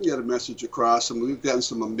 couldn't get a message across. And we've gotten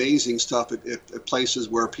some amazing stuff at places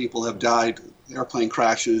where people have died, airplane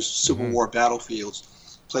crashes, Civil War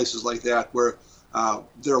battlefields, places like that, where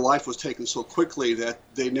their life was taken so quickly that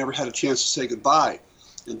they never had a chance to say goodbye.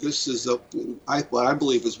 And this is, what I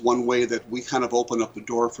believe is one way that we kind of open up the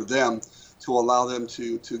door for them to allow them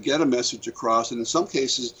to get a message across. And in some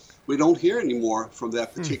cases, we don't hear anymore from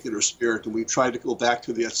that particular spirit, and we try to go back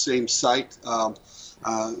to that same site on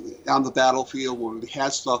the battlefield where we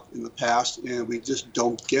had stuff in the past, and we just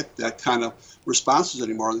don't get that kind of responses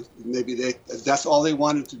anymore. Maybe that's all they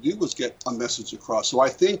wanted to do was get a message across. So I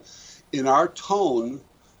think in our tone,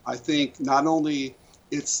 I think not only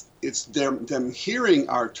it's them hearing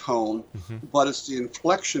our tone, but it's the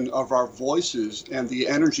inflection of our voices and the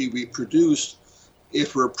energy we produce.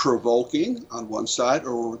 If we're provoking on one side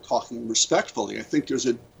or we're talking respectfully, I think there's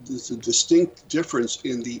a distinct difference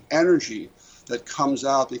in the energy that comes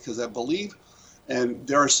out, because I believe, and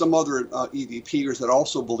there are some other EVPers that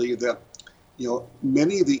also believe that,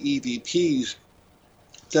 many of the EVPs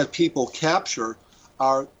that people capture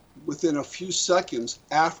are within a few seconds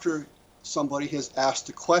after somebody has asked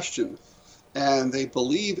a question. And they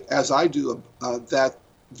believe, as I do, that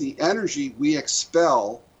the energy we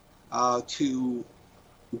expel to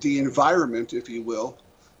the environment, if you will,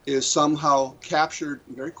 is somehow captured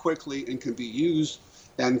very quickly and can be used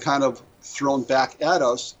and kind of thrown back at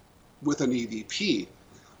us with an EVP.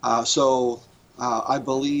 So I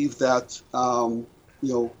believe that,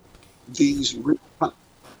 these,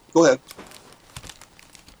 go ahead.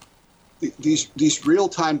 These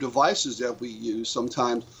real-time devices that we use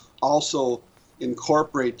sometimes also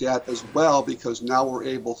incorporate that as well, because now we're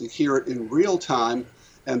able to hear it in real time,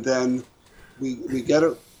 and then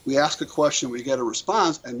we ask a question, we get a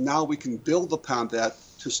response, and now we can build upon that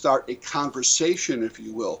to start a conversation, if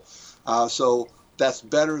you will. So that's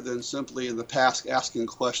better than simply in the past asking a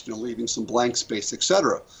question and leaving some blank space,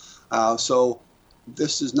 etc. So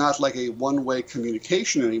this is not like a one-way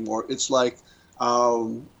communication anymore. It's like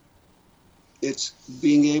it's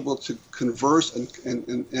being able to converse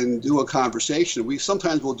and do a conversation. We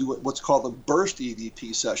sometimes will do what's called a burst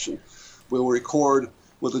EVP session. We'll record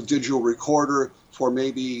with a digital recorder for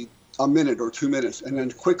maybe a minute or 2 minutes, and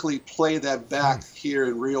then quickly play that back here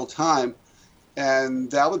in real time.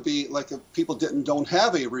 And that would be like if people don't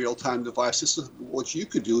have a real-time device. This is what you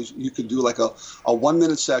could do. Is you could do like a 1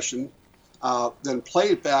 minute session, then play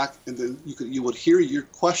it back, and then you would hear your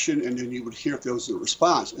question, and then you would hear if there was a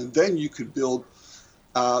response, and then you could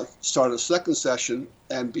start a second session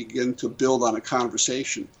and begin to build on a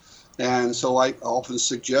conversation. And so I often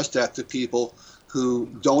suggest that to people who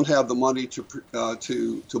don't have the money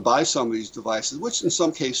to buy some of these devices, which in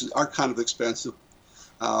some cases are kind of expensive,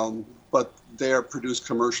 but they are produced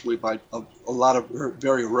commercially by a lot of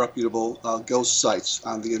very reputable ghost sites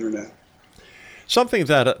on the internet. Something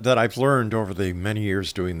that I've learned over the many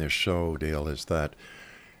years doing this show, Dale, is that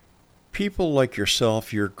people like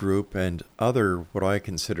yourself, your group, and other what I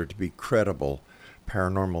consider to be credible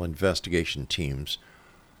paranormal investigation teams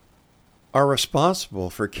are responsible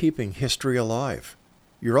for keeping history alive.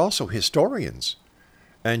 You're also historians,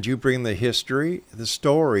 and you bring the history, the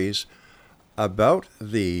stories about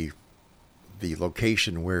the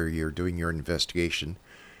location where you're doing your investigation.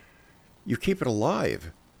 You keep it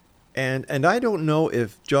alive. And I don't know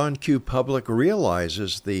if John Q. Public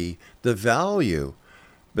realizes the value,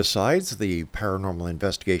 besides the paranormal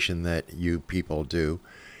investigation that you people do,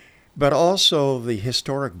 but also the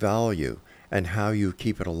historic value and how you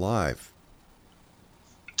keep it alive.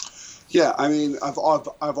 Yeah, I mean, I've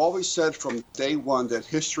always said from day one that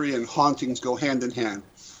history and hauntings go hand in hand.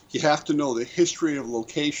 You have to know the history of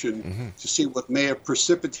location to see what may have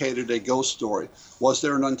precipitated a ghost story. Was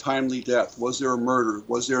there an untimely death? Was there a murder?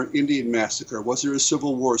 Was there an Indian massacre? Was there a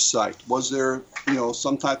Civil War site? Was there,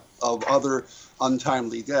 some type of other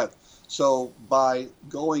untimely death? So by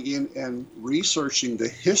going in and researching the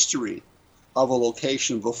history of a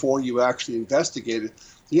location before you actually investigate it,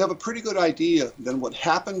 you have a pretty good idea then what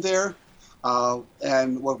happened there.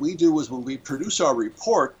 And what we do is when we produce our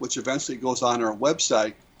report, which eventually goes on our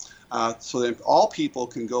website, so that all people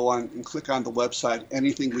can go on and click on the website,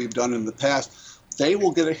 anything we've done in the past, they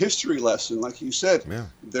will get a history lesson. Like you said,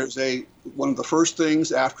 there's one of the first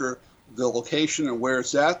things after the location and where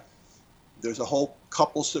it's at, there's a whole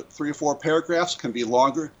couple, 3 or 4 paragraphs, can be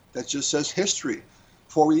longer, that just says history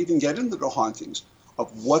before we even get into the hauntings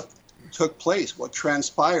of what took place, what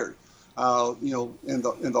transpired, in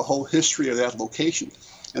the whole history of that location.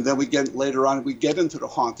 And then later on, we get into the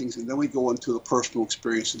hauntings, and then we go into the personal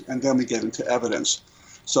experiences, and then we get into evidence.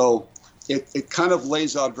 So it kind of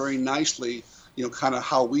lays out very nicely, kind of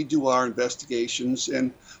how we do our investigations.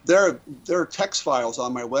 And there are text files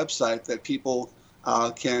on my website that people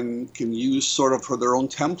can use sort of for their own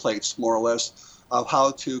templates, more or less, of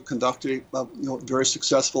how to conduct a very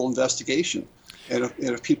successful investigation. And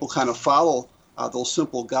if people kind of follow those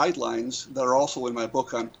simple guidelines that are also in my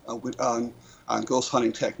book on ghost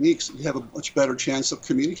hunting techniques, you have a much better chance of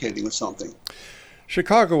communicating with something.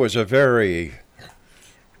 Chicago is a very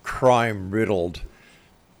crime-riddled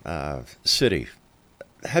city.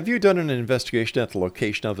 Have you done an investigation at the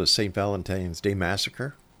location of the St. Valentine's Day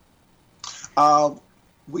Massacre?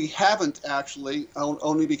 We haven't actually,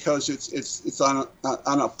 only because it's on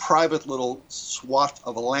a private little swath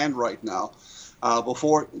of land right now.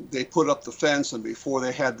 Before they put up the fence and before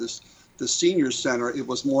they had the senior center, it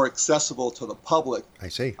was more accessible to the public. I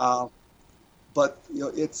see. But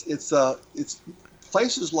it's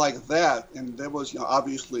places like that, and there was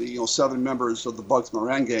obviously 7 members of the Bugs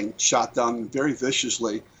Moran gang shot down very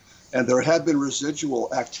viciously, and there had been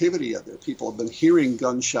residual activity out there. People have been hearing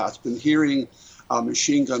gunshots, been hearing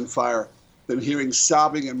machine gun fire, been hearing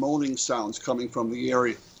sobbing and moaning sounds coming from the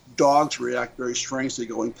area. Dogs react very strangely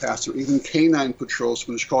going past there. Even canine patrols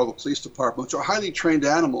from the Chicago Police Department, which are highly trained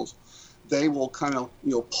animals, they will kind of,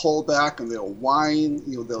 pull back and they'll whine,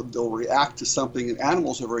 they'll react to something, and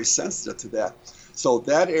animals are very sensitive to that. So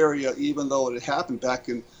that area, even though it happened back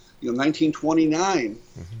in 1929,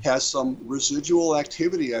 has some residual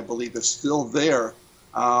activity, I believe, that's still there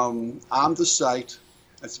on the site.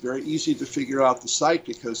 It's very easy to figure out the site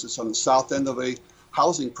because it's on the south end of a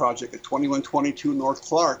housing project at 2122 North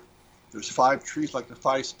Clark. There's 5 trees like the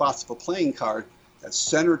 5 spots of a playing card. That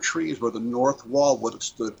center tree is where the north wall would have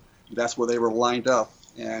stood. That's where they were lined up.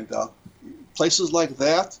 And places like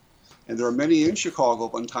that, and there are many in Chicago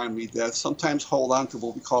of untimely deaths, sometimes hold on to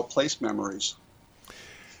what we call place memories.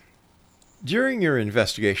 During your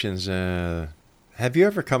investigations, have you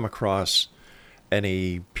ever come across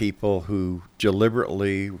any people who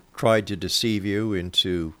deliberately tried to deceive you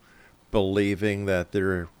into believing that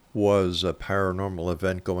there was a paranormal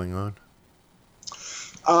event going on?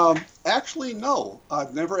 Actually, no.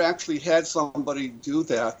 I've never actually had somebody do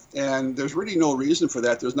that, and there's really no reason for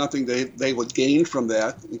that. There's nothing they would gain from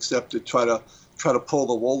that except to try to pull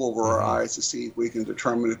the wool over our eyes to see if we can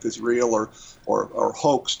determine if it's real or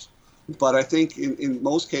hoaxed. But I think in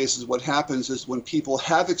most cases what happens is when people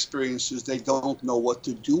have experiences, they don't know what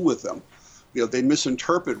to do with them. They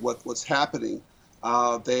misinterpret what's happening.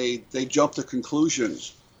 They jump to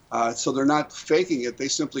conclusions. So they're not faking it. They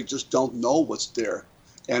simply just don't know what's there.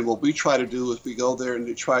 And what we try to do is we go there and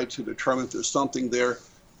we try to determine if there's something there,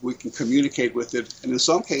 we can communicate with it. And in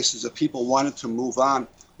some cases, if people wanted to move on,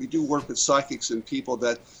 we do work with psychics and people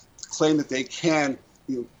that claim that they can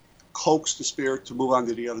coax the spirit to move on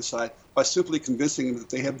to the other side by simply convincing them that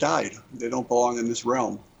they have died. They don't belong in this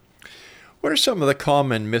realm. What are some of the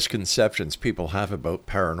common misconceptions people have about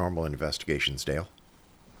paranormal investigations, Dale?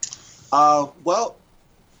 Well,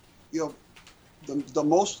 the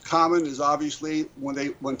most common is obviously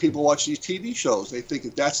when people watch these TV shows, they think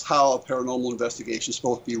that that's how a paranormal investigation is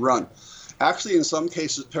supposed to be run. Actually, in some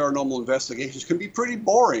cases, paranormal investigations can be pretty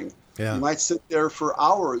boring. Yeah. You might sit there for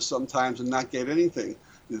hours sometimes and not get anything.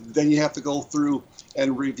 Then you have to go through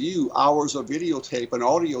and review hours of videotape and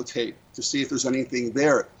audio tape to see if there's anything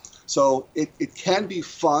there. So it can be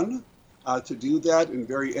fun to do that, and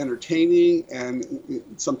very entertaining and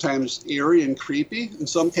sometimes eerie and creepy in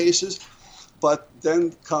some cases. But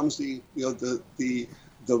then comes the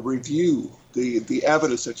review, the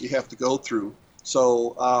evidence that you have to go through.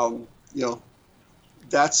 So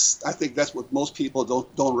I think that's what most people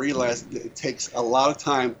don't realize. It takes a lot of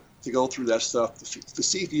time to go through that stuff to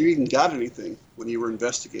see if you even got anything when you were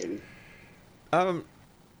investigating.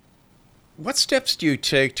 What steps do you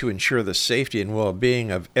take to ensure the safety and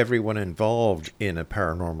well-being of everyone involved in a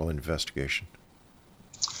paranormal investigation?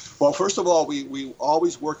 Well, first of all, we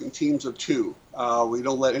always work in teams of 2. We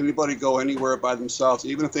don't let anybody go anywhere by themselves.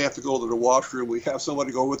 Even if they have to go to the washroom, we have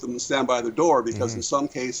somebody go with them and stand by the door, because in some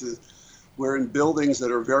cases, we're in buildings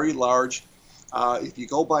that are very large. If you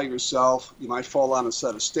go by yourself, you might fall on a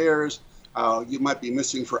set of stairs. You might be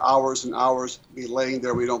missing for hours and hours, be laying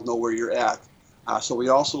there. We don't know where you're at. So we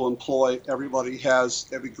also employ, every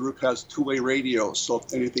group has 2-way radios. So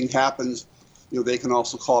if anything happens, they can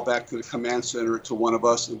also call back to the command center to one of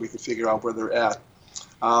us, and we can figure out where they're at.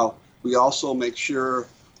 We also make sure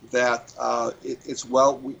that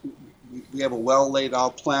we have a well laid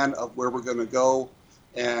out plan of where we're going to go,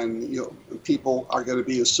 and people are going to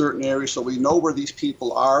be in certain areas, so we know where these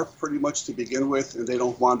people are pretty much to begin with, and they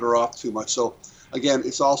don't wander off too much. So again,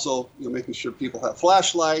 it's also making sure people have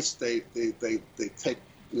flashlights. They take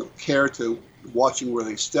care to watching where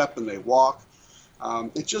they step and they walk.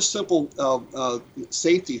 It's just simple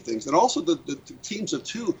safety things. And also the teams of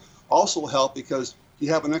 2 also help, because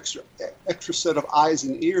you have an extra set of eyes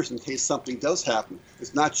and ears in case something does happen.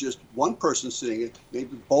 It's not just one person seeing it.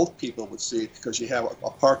 Maybe both people would see it because you have a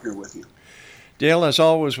partner with you. Dale, as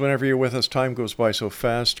always, whenever you're with us, time goes by so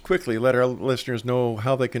fast. Quickly, let our listeners know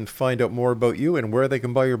how they can find out more about you and where they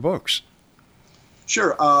can buy your books.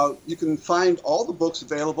 Sure. You can find all the books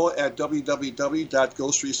available at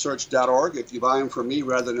www.ghostresearch.org. If you buy them from me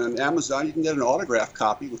rather than on Amazon, you can get an autographed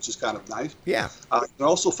copy, which is kind of nice. Yeah. You can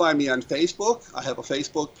also find me on Facebook. I have a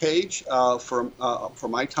Facebook page for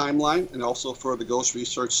my timeline, and also for the Ghost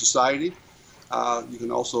Research Society. You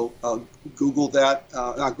can also Google that.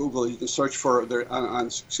 Not Google. You can search for on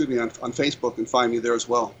Facebook and find me there as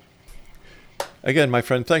well. Again, my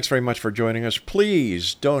friend, thanks very much for joining us.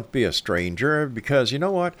 Please don't be a stranger, because you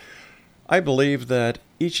know what? I believe that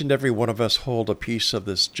each and every one of us hold a piece of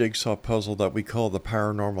this jigsaw puzzle that we call the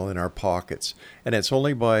paranormal in our pockets. And it's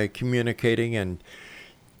only by communicating and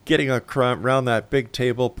getting around that big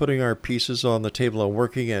table, putting our pieces on the table and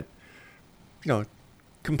working at,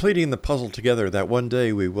 completing the puzzle together, that one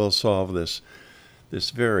day we will solve this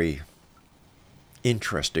very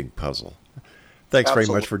interesting puzzle. Thanks very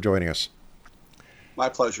much for joining us. My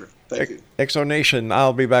pleasure. Thank you. Exonation,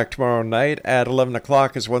 I'll be back tomorrow night at 11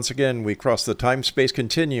 o'clock as once again we cross the time-space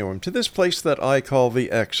continuum to this place that I call the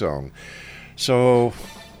X-Zone. So,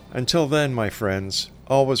 until then, my friends,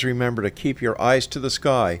 always remember to keep your eyes to the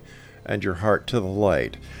sky and your heart to the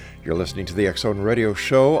light. You're listening to the X-Zone Radio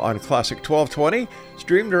Show on Classic 1220,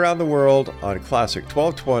 streamed around the world on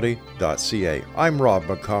classic1220.ca. I'm Rob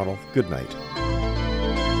McConnell. Good night.